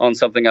opinion on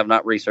something I've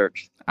not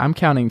researched. I'm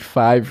counting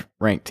 5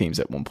 ranked teams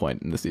at one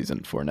point in the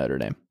season for Notre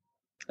Dame.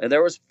 And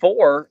there was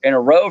 4 in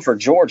a row for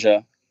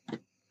Georgia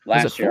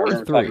last year. We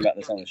were talking about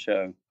this on the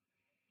show.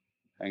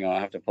 Hang on,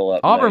 I have to pull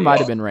up. Auburn might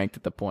have been ranked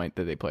at the point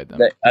that they played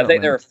them. I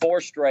think there were 4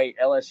 straight.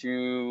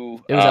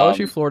 LSU. It was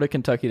LSU, Florida,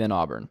 Kentucky, then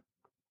Auburn.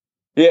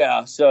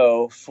 Yeah,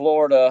 so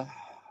Florida.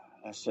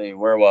 Let's see,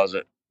 where was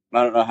it?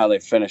 I don't know how they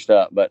finished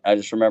up, but I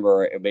just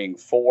remember it being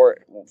 4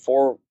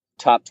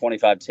 top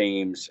 25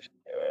 teams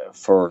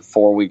for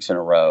 4 weeks in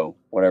a row,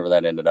 whatever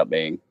that ended up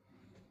being.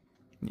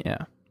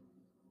 Yeah.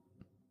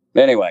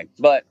 Anyway,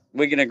 but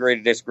we can agree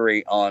to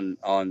disagree on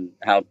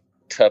how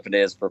tough it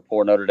is for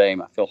poor Notre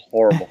Dame. I feel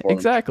horrible for them.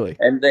 Exactly.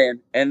 And we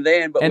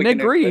can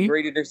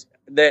agree to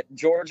that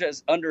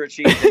Georgia's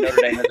underachieved and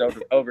Notre Dame has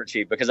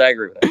overachieved, because I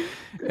agree with that.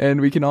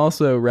 And we can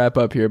also wrap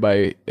up here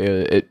by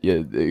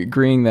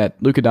agreeing that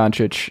Luka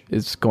Doncic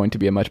is going to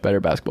be a much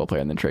better basketball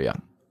player than Trae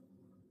Young.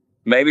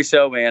 Maybe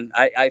so, man.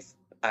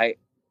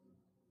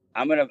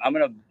 I'm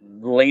gonna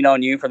lean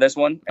on you for this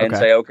one and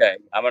say, okay,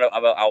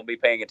 I'll be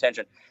paying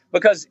attention,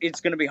 because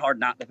it's gonna be hard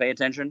not to pay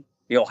attention.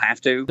 You'll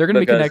have to. They're gonna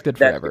be connected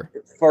forever.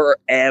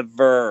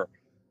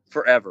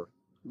 Forever.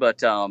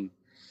 But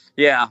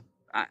yeah,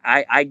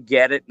 I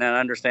get it and I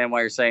understand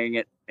why you're saying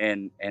it,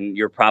 and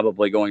you're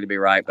probably going to be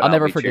right. But I'll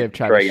never forgive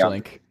Travis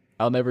Schlink.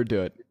 I'll never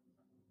do it.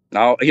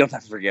 No, you'll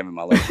have to forgive him,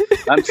 my lady.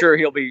 I'm sure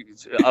he'll be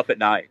up at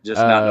night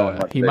just not knowing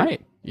what to do. He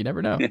might. You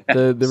never know.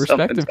 The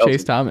respect of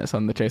Chase Thomas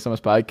on the Chase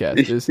Thomas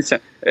podcast is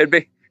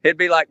it'd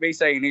be like me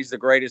saying he's the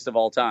greatest of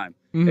all time.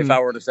 Mm-hmm. If I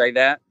were to say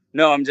that.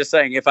 No, I'm just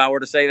saying if I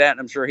were to say that,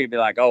 I'm sure he'd be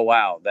like, "Oh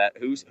wow, that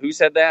who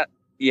said that?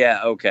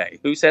 Yeah, okay.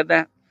 Who said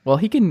that?" Well,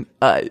 he can.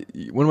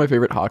 One of my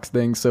favorite Hawks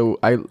things. So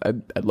I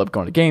love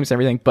going to games and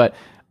everything, but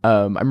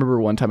I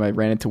remember one time I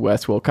ran into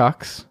Wes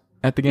Wilcox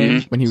at the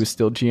game when he was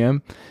still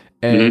GM,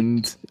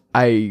 and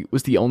I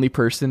was the only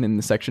person in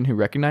the section who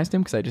recognized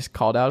him because I just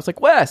called out. I was like,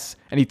 "Wes!"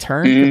 And he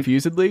turned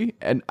confusedly,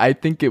 and I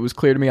think it was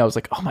clear to me. I was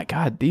like, "Oh my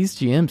god, these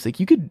GMs!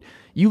 Like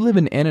you live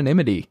in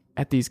anonymity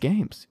at these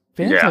games.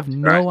 Fans have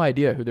no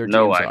idea who their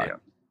GMs are."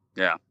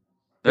 Yeah,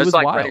 it's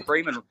like wild. Freddie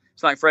Freeman.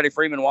 It's like Freddie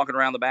Freeman walking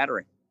around the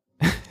Battery.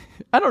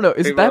 I don't know.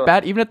 Is it that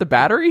bad even at the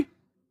Battery?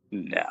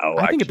 No,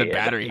 I think at the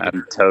Battery.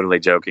 I'm totally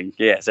joking.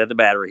 Yes, at the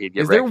Battery he'd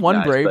get. Is there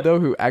one Brave though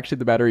who actually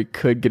the Battery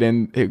could get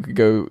in? Who could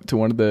go to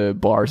one of the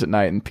bars at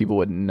night and people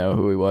wouldn't know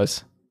who he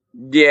was?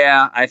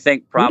 Yeah, I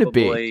think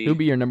probably. Who'd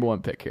be your number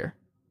one pick here?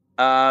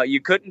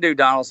 You couldn't do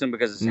Donaldson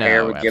because his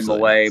hair would give him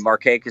away.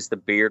 Markakis, the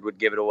beard would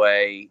give it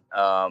away.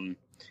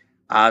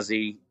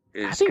 Ozzy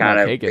is kind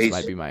of. Markakis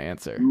might be my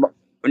answer.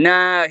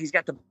 Nah, he's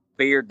got the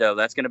beard, though,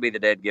 that's going to be the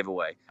dead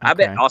giveaway. Okay. I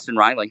bet Austin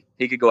Riley,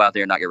 he could go out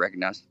there and not get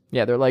recognized.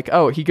 Yeah, they're like,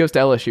 oh, he goes to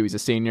LSU. He's a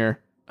senior.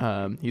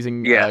 He's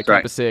in Kappa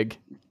right. Sig.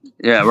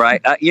 Yeah,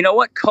 right. You know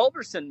what?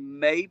 Culberson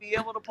may be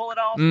able to pull it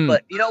off,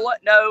 but you know what?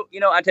 No,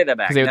 I take that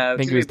back. No,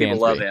 too many people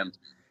love him.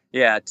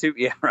 Yeah,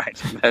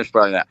 right. That's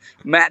probably that.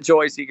 Matt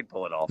Joyce, he could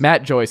pull it off.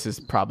 Matt Joyce is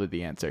probably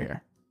the answer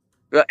here.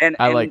 And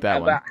I like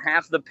that about one.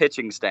 half the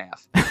pitching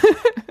staff.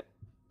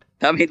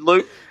 I mean,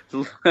 Luke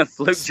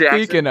Jackson.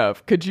 Speaking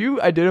of, could you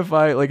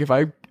identify, like, if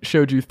I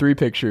showed you 3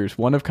 pictures,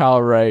 one of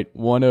Kyle Wright,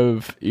 one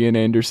of Ian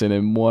Anderson,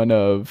 and one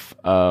of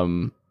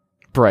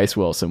Bryce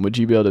Wilson, would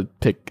you be able to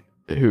pick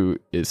who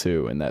is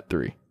who in that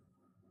 3?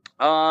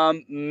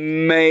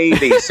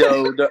 Maybe.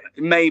 So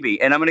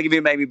maybe, and I'm going to give you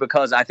a maybe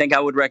because I think I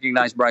would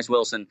recognize Bryce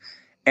Wilson,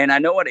 and I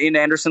know what Ian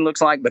Anderson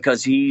looks like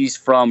because he's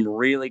from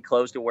really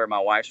close to where my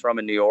wife's from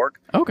in New York.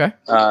 Okay.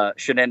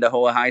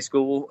 Shenandoah High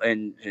School,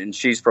 and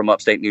she's from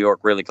upstate New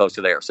York, really close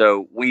to there.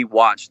 So we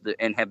watched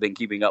and have been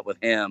keeping up with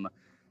him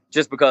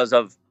just because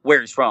of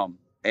where he's from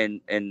and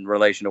in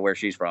relation to where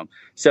she's from.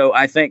 So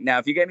I think now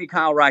if you gave me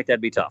Kyle Wright, that'd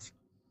be tough.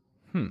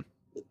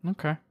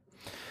 Okay.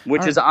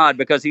 Which is odd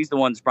because he's the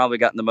one that's probably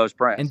gotten the most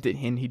press.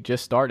 And he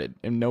just started,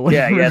 and no one.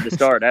 Yeah, he had to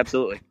start.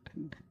 Absolutely.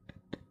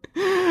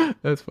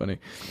 That's funny.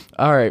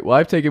 All right. Well,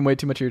 I've taken way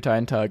too much of your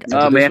time, Tug.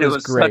 Oh man, it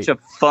was great. Such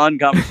a fun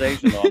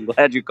conversation. Though. I'm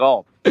glad you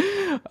called.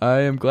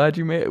 I am glad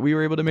we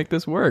were able to make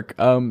this work.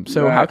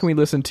 So how can we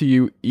listen to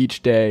you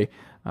each day,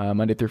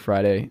 Monday through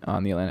Friday,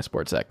 on the Atlanta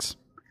Sports X?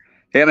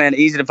 Yeah, man,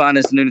 easy to find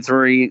us noon to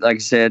 3. Like I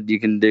said, you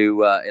can do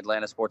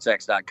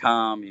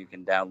atlantasportsx.com. You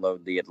can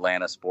download the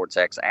Atlanta Sports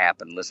X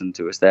app and listen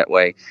to us that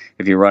way.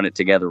 If you run it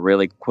together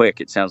really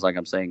quick, it sounds like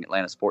I'm saying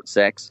Atlanta Sports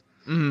X.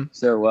 Mm-hmm.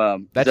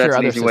 So that's your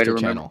other sister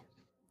channel.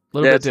 A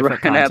little bit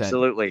different content.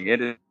 Absolutely.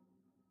 It is.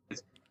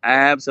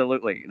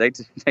 Absolutely. They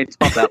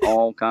talk about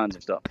all kinds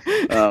of stuff.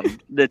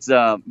 It's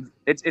all the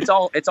I think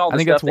stuff it's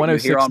 106.9. that you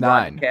hear on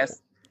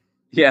broadcast.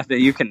 Yeah,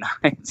 you can.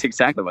 It's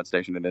exactly what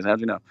station it is.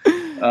 How'd you know?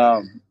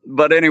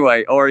 But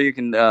anyway, or you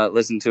can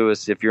listen to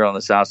us if you're on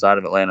the south side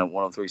of Atlanta,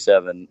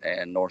 103.7,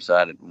 and north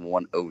side at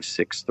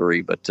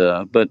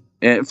 106.3. But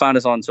find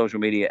us on social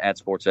media at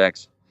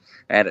SportsX,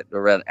 at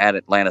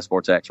Atlanta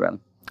SportsX rather.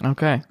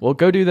 Okay, well,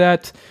 go do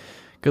that.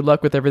 Good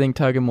luck with everything,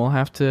 Tug, and we'll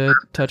have to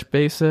touch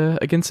base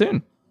again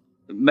soon.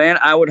 Man,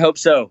 I would hope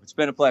so. It's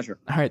been a pleasure.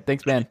 All right,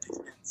 thanks, man.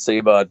 See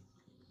you, bud.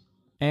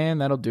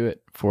 And that'll do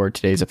it for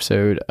today's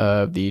episode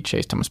of the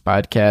Chase Thomas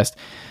Podcast.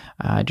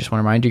 I just want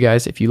to remind you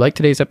guys, if you like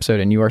today's episode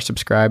and you are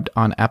subscribed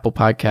on Apple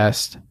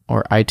Podcasts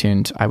or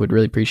iTunes, I would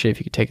really appreciate if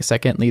you could take a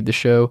second, leave the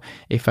show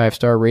a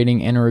 5-star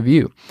rating and a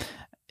review.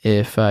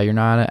 If you're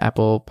not an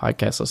Apple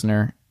Podcast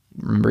listener,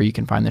 remember you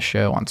can find the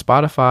show on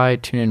Spotify,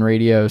 TuneIn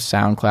Radio,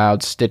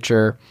 SoundCloud,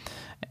 Stitcher,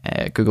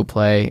 Google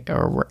Play,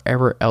 or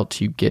wherever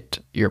else you get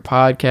your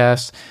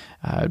podcasts.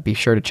 Be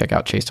sure to check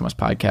out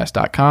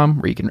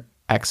chasethomaspodcast.com where you can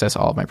access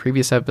all of my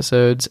previous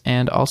episodes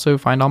and also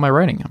find all my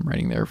writing. I'm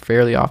writing there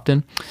fairly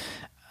often.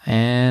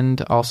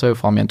 And also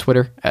follow me on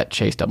Twitter at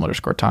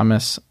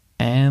chase_Thomas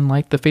and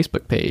like the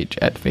Facebook page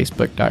at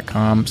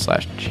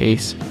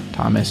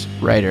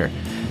facebook.com/ChaseThomasWriter.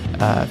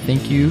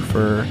 Thank you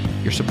for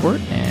your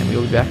support, and we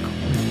will be back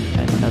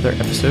with another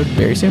episode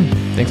very soon.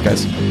 Thanks,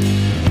 guys.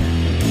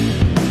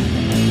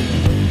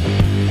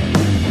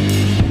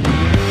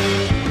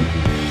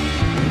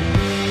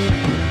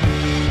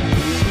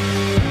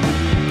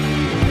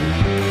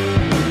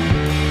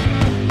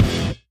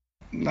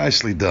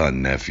 Nicely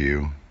done,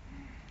 nephew.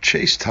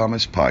 Chase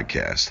Thomas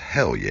Podcast.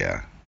 Hell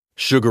yeah.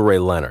 Sugar Ray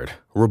Leonard,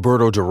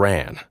 Roberto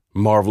Duran,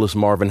 Marvelous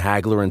Marvin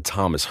Hagler, and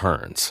Thomas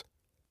Hearns.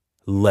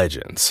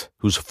 Legends,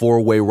 whose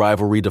four-way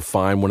rivalry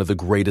defined one of the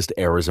greatest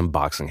eras in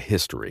boxing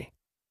history.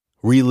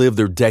 Relive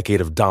their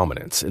decade of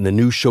dominance in the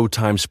new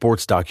Showtime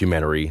sports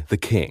documentary, The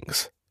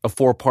Kings, a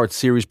 4-part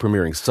series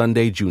premiering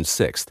Sunday, June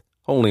 6th,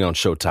 only on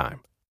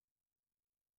Showtime.